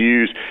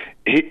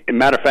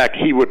 Matter of fact,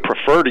 he would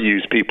prefer to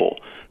use people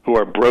who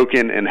are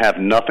broken and have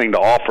nothing to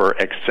offer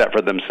except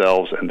for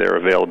themselves and their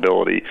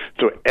availability.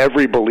 So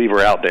every believer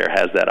out there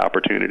has that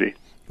opportunity.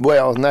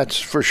 Well, and that's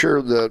for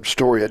sure the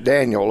story of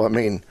Daniel. I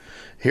mean,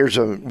 here's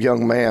a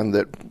young man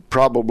that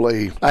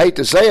probably, I hate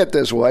to say it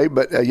this way,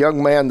 but a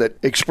young man that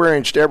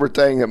experienced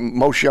everything that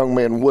most young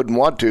men wouldn't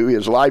want to.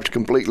 His life's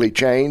completely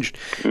changed.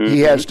 Mm-hmm.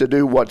 He has to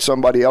do what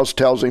somebody else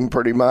tells him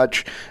pretty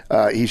much.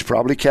 He's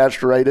probably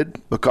castrated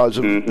because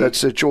of that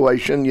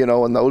situation,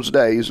 in those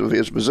days of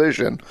his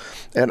position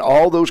and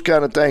all those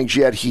kind of things.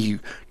 Yet he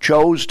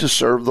chose to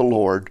serve the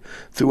Lord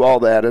through all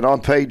that. And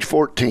on page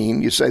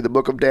 14, you say the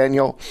book of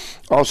Daniel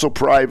also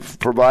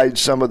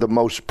provides some of the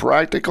most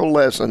practical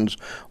lessons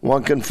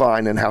one can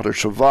find in how to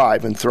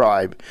survive and thrive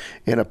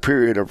in a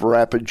period of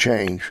rapid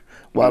change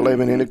while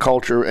living in a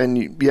culture. And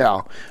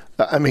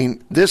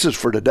this is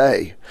for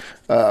today.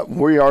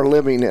 We are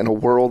living in a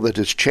world that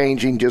is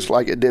changing just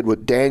like it did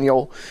with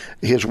Daniel.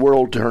 His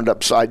world turned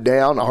upside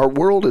down. Our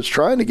world is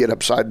trying to get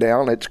upside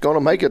down. It's going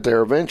to make it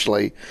there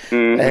eventually.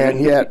 Mm-hmm. And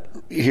yet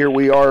here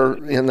we are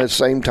in the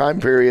same time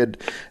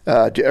period,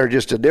 or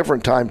just a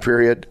different time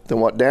period than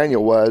what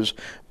Daniel was,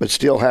 but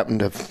still happen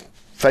to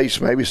face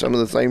maybe some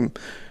of the same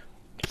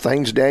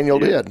things Daniel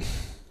did.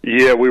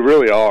 Yeah, we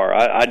really are.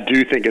 I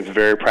do think it's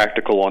very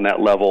practical on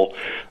that level.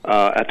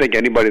 I think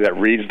anybody that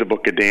reads the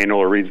book of Daniel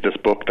or reads this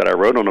book that I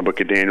wrote on the book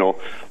of Daniel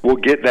will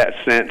get that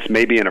sense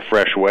maybe in a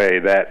fresh way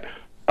that,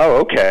 oh,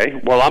 okay,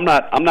 well, I'm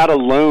not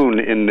alone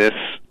in this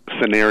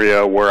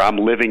scenario where I'm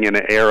living in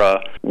an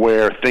era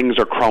where things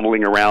are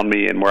crumbling around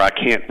me and where I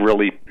can't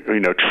really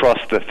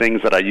trust the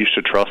things that I used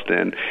to trust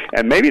in.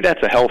 And maybe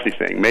that's a healthy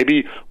thing.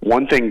 Maybe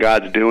one thing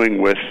God's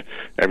doing with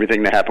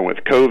everything that happened with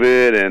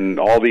COVID and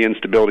all the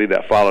instability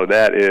that followed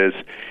that is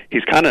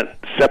he's kind of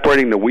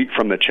separating the wheat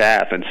from the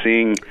chaff and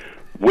seeing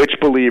which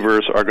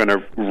believers are going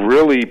to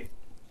really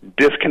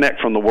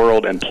disconnect from the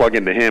world and plug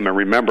into him. And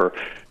remember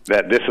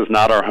that this is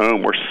not our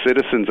home. We're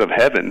citizens of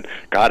heaven.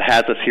 God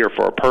has us here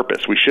for a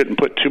purpose. We shouldn't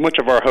put too much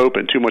of our hope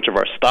and too much of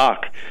our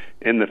stock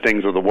in the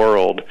things of the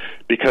world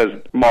because,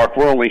 Mark,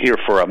 we're only here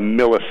for a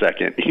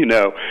millisecond.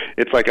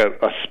 It's like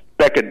a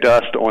speck of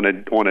dust on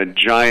a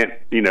giant,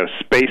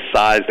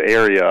 space-sized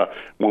area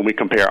when we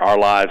compare our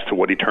lives to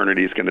what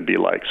eternity is going to be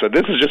like. So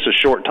this is just a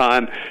short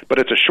time, but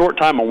it's a short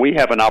time when we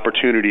have an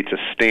opportunity to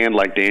stand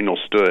like Daniel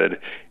stood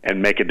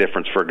and make a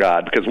difference for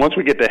God. Because once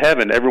we get to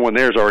heaven, everyone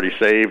there is already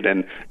saved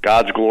and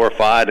God's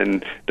glorified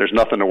and there's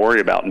nothing to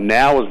worry about.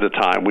 Now is the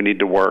time we need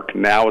to work.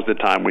 Now is the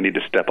time we need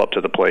to step up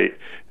to the plate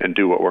and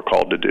do what we're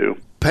called to do.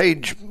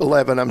 Page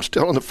 11, I'm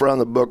still in the front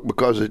of the book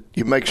because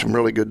you make some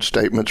really good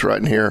statements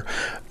right in here.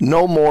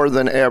 No more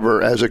than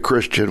ever as a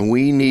Christian,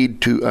 we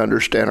need to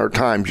understand our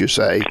times, you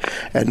say,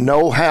 and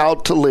know how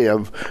to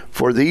live.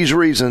 For these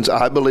reasons,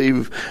 I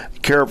believe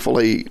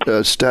carefully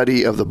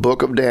study of the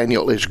book of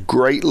Daniel is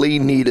greatly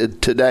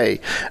needed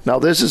today. Now,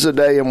 this is a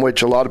day in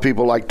which a lot of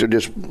people like to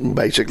just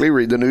basically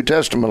read the New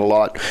Testament a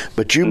lot,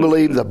 but you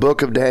believe the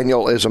book of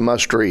Daniel is a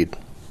must-read.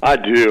 I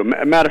do.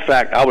 Matter of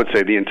fact, I would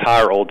say the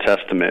entire Old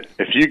Testament.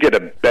 If you get a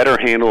better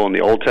handle on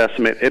the Old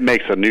Testament, it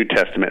makes the New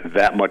Testament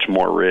that much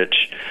more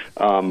rich.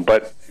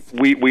 But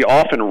we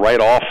often write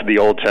off the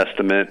Old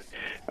Testament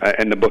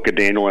and the book of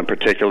Daniel in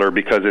particular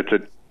because it's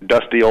a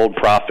dusty old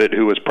prophet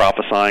who was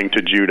prophesying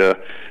to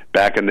Judah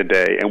back in the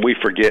day, and we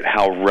forget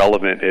how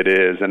relevant it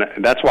is. And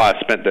that's why I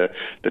spent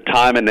the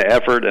time and the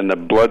effort and the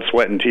blood,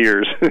 sweat, and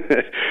tears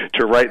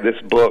to write this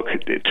book,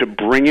 to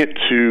bring it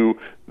to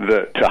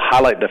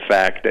highlight the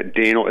fact that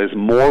Daniel is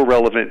more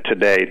relevant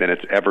today than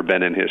it's ever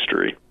been in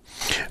history.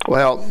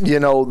 Well,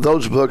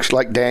 those books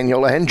like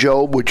Daniel and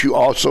Job, which you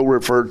also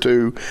refer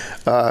to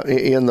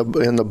in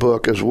the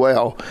book as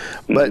well,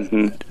 but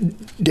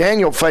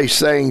Daniel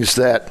faced things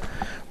that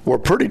were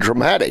pretty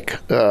dramatic.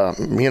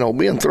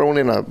 Being thrown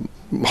in a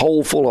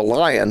hole full of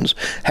lions,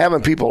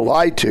 having people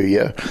lie to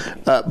you,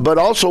 but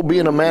also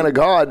being a man of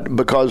God,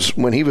 because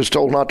when he was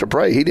told not to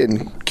pray, he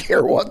didn't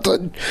care what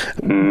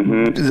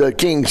the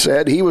king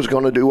said. He was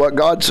going to do what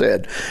God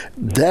said.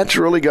 That's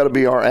really got to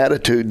be our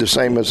attitude, the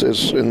same as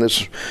in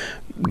this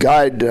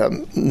guide,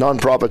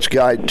 Nonprofit's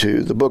Guide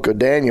to the Book of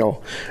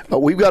Daniel.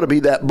 We've got to be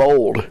that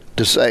bold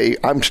to say,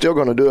 I'm still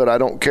going to do it. I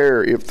don't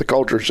care if the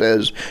culture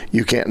says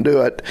you can't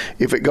do it.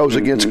 If it goes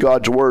against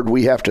God's word,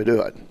 we have to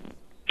do it.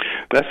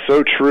 That's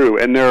so true.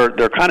 And there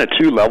are kind of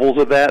two levels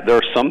of that. There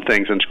are some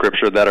things in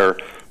Scripture that are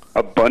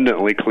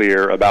abundantly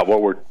clear about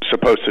what we're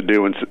supposed to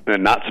do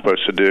and not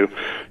supposed to do.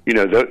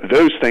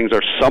 Those things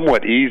are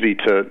somewhat easy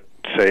to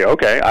say,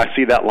 okay, I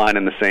see that line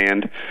in the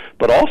sand.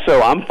 But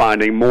also I'm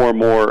finding more and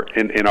more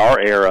in our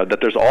era that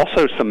there's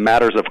also some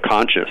matters of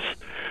conscience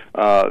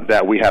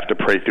that we have to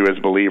pray through as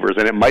believers,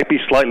 and it might be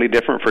slightly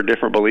different for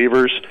different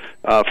believers.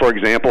 For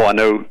example, I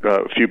know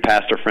a few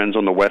pastor friends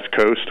on the West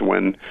Coast,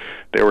 when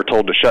they were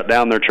told to shut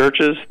down their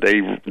churches,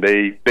 they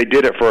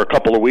did it for a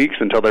couple of weeks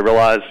until they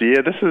realized,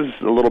 this is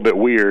a little bit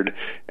weird,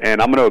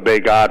 and I'm going to obey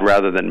God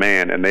rather than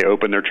man, and they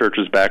opened their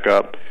churches back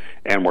up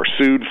and were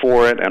sued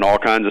for it and all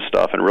kinds of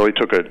stuff, and really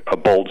took a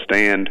bold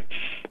stand.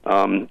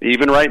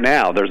 Even right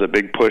now, there's a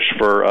big push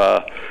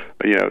for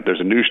there's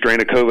a new strain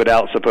of COVID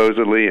out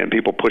supposedly, and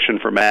people pushing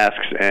for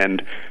masks.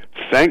 And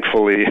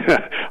thankfully,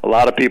 a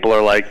lot of people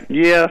are like,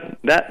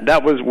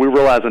 we're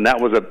realizing that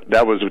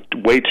was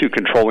way too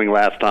controlling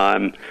last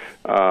time.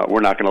 We're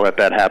not going to let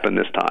that happen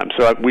this time.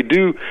 So we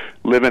do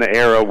live in an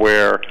era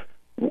where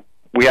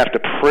we have to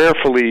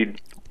prayerfully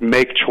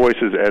make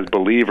choices as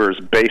believers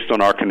based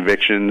on our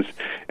convictions,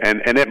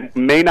 and it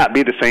may not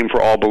be the same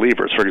for all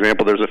believers. For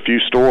example, there's a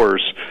few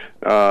stores,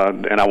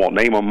 and I won't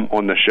name them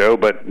on the show,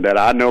 but that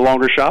I no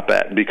longer shop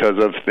at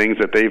because of things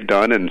that they've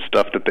done and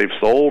stuff that they've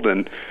sold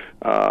and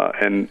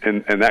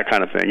that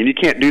kind of thing. And you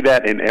can't do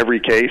that in every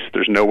case.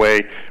 There's no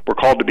way. We're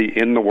called to be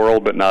in the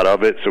world but not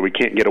of it, so we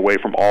can't get away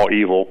from all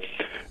evil.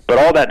 But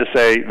all that to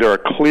say, there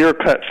are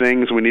clear-cut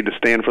things we need to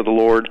stand for the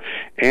Lord,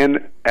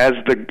 and as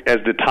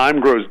the time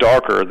grows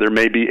darker, there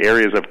may be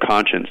areas of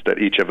conscience that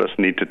each of us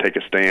need to take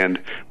a stand,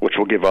 which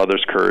will give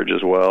others courage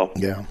as well.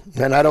 Yeah,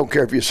 and I don't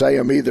care if you say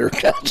them either.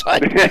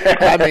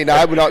 I mean,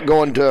 I'm not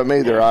going to them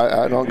either.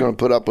 I'm not going to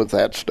put up with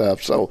that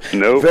stuff. So,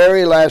 nope.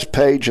 Very last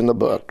page in the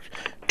book,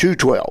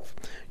 212.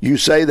 You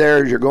say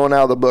there, as you're going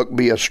out of the book,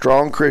 be a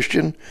strong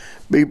Christian,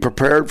 be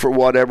prepared for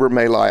whatever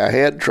may lie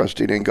ahead,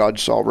 trusting in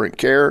God's sovereign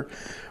care.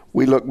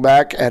 We look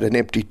back at an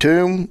empty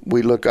tomb,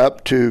 we look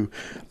up to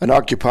an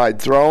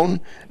occupied throne,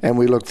 and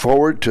we look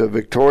forward to a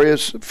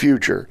victorious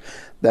future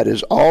that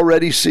is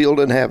already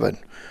sealed in heaven.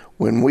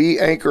 When we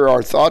anchor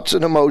our thoughts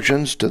and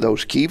emotions to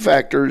those key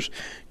factors,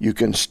 you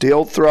can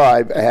still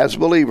thrive as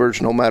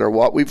believers no matter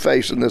what we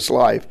face in this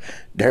life.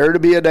 Dare to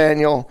be a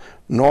Daniel.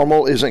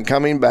 Normal isn't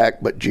coming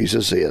back, but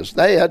Jesus is.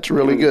 Hey, that's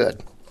really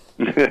good.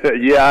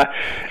 Yeah,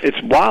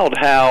 it's wild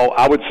how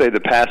I would say the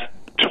past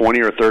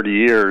 20 or 30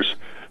 years,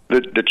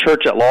 the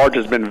church at large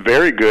has been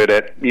very good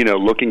at,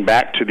 looking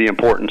back to the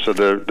importance of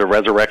the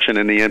resurrection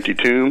in the empty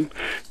tomb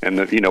and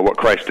what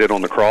Christ did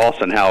on the cross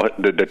and how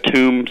the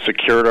tomb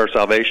secured our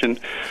salvation.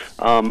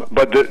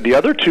 But the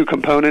other two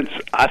components,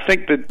 I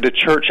think that the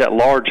church at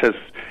large has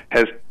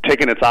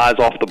taken its eyes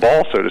off the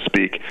ball, so to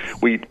speak.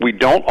 We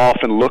don't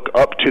often look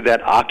up to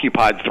that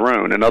occupied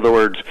throne. In other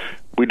words,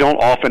 we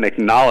don't often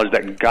acknowledge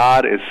that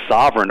God is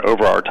sovereign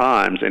over our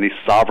times and He's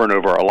sovereign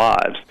over our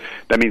lives.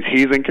 That means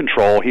He's in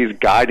control. He's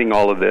guiding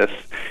all of this.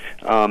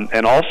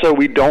 And also,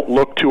 we don't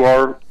look to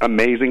our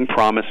amazing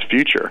promised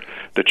future.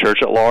 The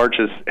church at large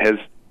has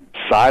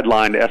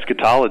sidelined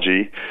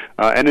eschatology.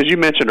 And as you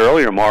mentioned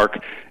earlier, Mark,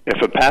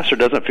 if a pastor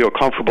doesn't feel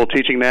comfortable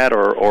teaching that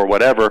or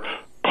whatever,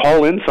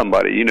 call in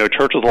somebody.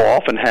 Churches will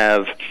often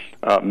have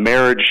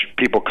marriage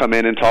people come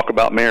in and talk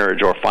about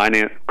marriage or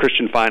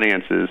Christian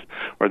finances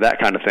or that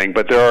kind of thing.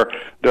 But there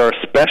are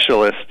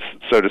specialists,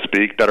 so to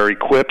speak, that are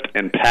equipped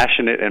and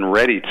passionate and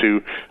ready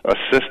to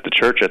assist the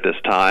church at this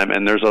time.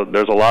 And there's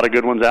a lot of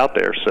good ones out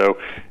there. So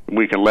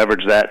we can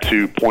leverage that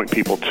to point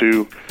people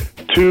to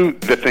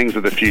the things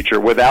of the future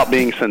without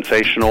being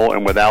sensational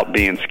and without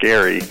being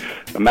scary.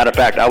 As a matter of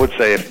fact, I would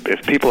say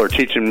if people are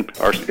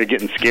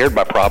getting scared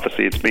by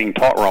prophecy, it's being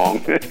taught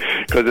wrong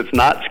because it's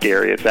not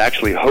scary. It's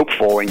actually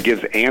hopeful and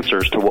gives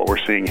answers to what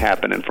we're seeing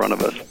happen in front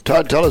of us.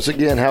 Todd, tell us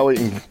again how we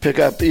can pick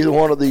up either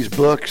one of these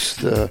books,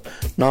 the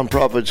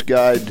Nonprofit's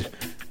Guide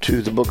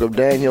to the Book of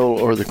Daniel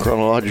or the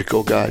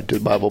Chronological Guide to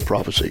Bible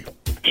Prophecy.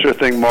 Sure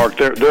thing, Mark.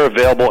 They're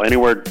available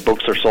anywhere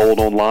books are sold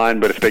online,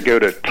 but if they go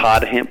to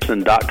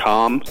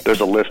toddhampson.com, there's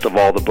a list of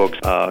all the books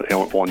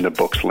on the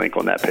books link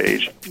on that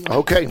page.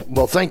 Okay.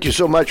 Well, thank you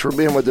so much for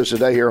being with us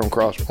today here on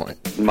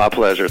Crosspoint. My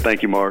pleasure.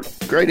 Thank you, Mark.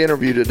 Great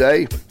interview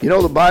today.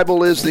 The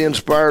Bible is the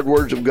inspired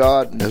words of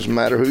God. It doesn't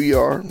matter who you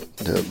are.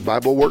 The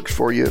Bible works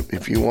for you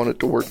if you want it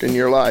to work in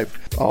your life.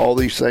 All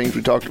these things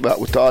we talked about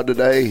with Todd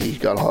today, he's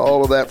got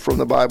all of that from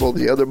the Bible.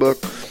 The other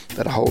book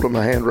that I hold in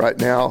my hand right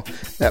now,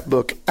 that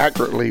book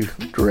accurately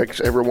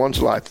directs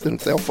everyone's life, then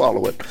they'll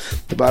follow it.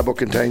 The Bible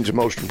contains the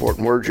most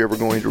important words you're ever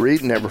going to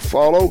read and ever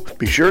follow.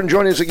 Be sure and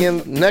join us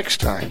again next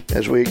time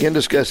as we again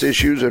discuss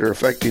issues that are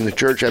affecting the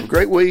church. Have a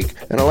great week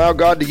and allow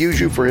God to use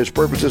you for His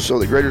purposes so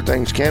that greater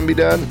things can be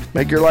done.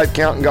 Make your life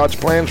count in God's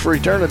plans for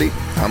eternity.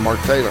 I'm Mark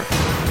Taylor.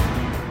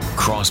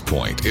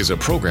 Crosspoint is a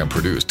program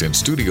produced in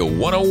Studio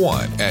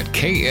 101 at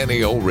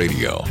KNEO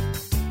Radio.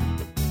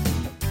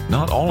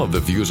 Not all of the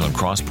views on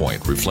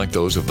Crosspoint reflect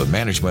those of the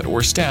management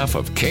or staff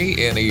of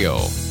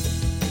KNEO.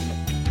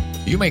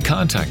 You may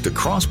contact the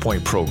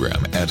Crosspoint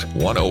program at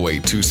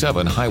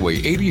 10827 Highway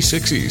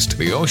 86 East,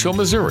 Neosho,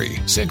 Missouri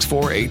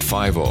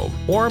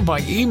 64850, or by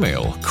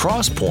email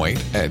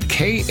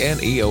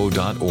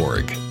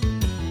crosspoint@kneo.org.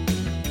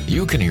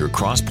 You can hear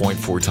Crosspoint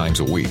 4 times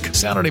a week,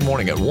 Saturday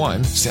morning at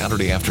 1,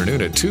 Saturday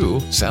afternoon at 2,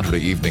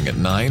 Saturday evening at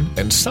 9,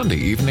 and Sunday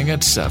evening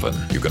at 7.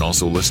 You can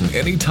also listen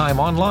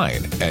anytime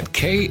online at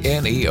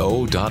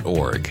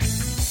kneo.org.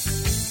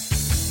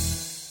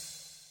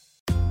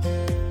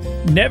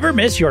 Never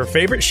miss your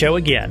favorite show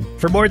again.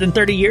 For more than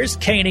 30 years,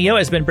 KNEO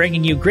has been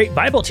bringing you great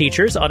Bible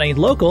teachers on a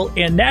local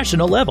and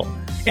national level.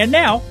 And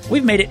now,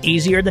 we've made it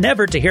easier than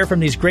ever to hear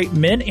from these great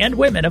men and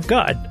women of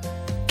God.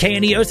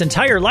 KNEO's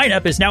entire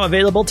lineup is now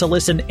available to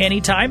listen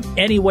anytime,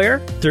 anywhere,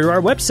 through our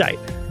website.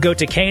 Go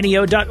to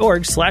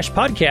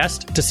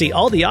kneo.org/podcast to see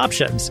all the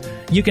options.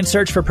 You can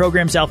search for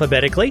programs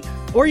alphabetically,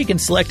 or you can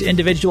select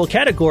individual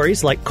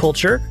categories like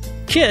culture,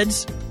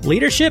 kids,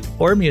 leadership,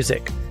 or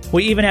music.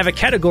 We even have a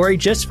category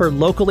just for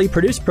locally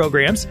produced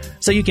programs,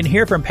 so you can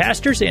hear from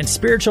pastors and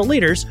spiritual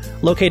leaders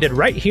located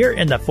right here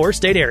in the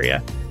 4-state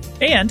area.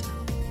 And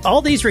all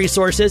these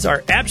resources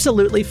are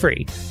absolutely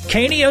free.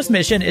 KNEO's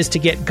mission is to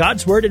get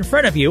God's Word in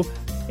front of you,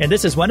 and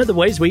this is one of the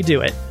ways we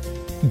do it.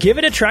 Give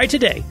it a try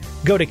today.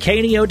 Go to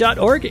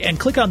kneo.org and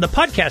click on the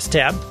podcast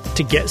tab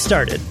to get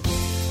started.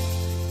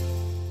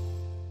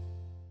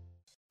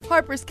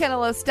 Harper's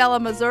Kennel Stella,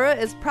 Missouri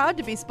is proud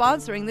to be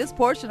sponsoring this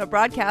portion of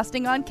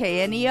broadcasting on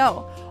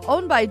KNEO.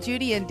 Owned by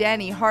Judy and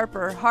Danny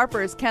Harper,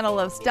 Harper's Kennel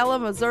of Stella,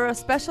 Missouri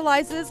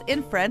specializes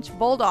in French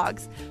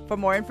Bulldogs. For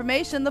more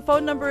information, the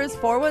phone number is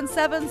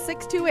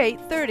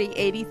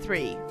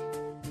 417-628-3083.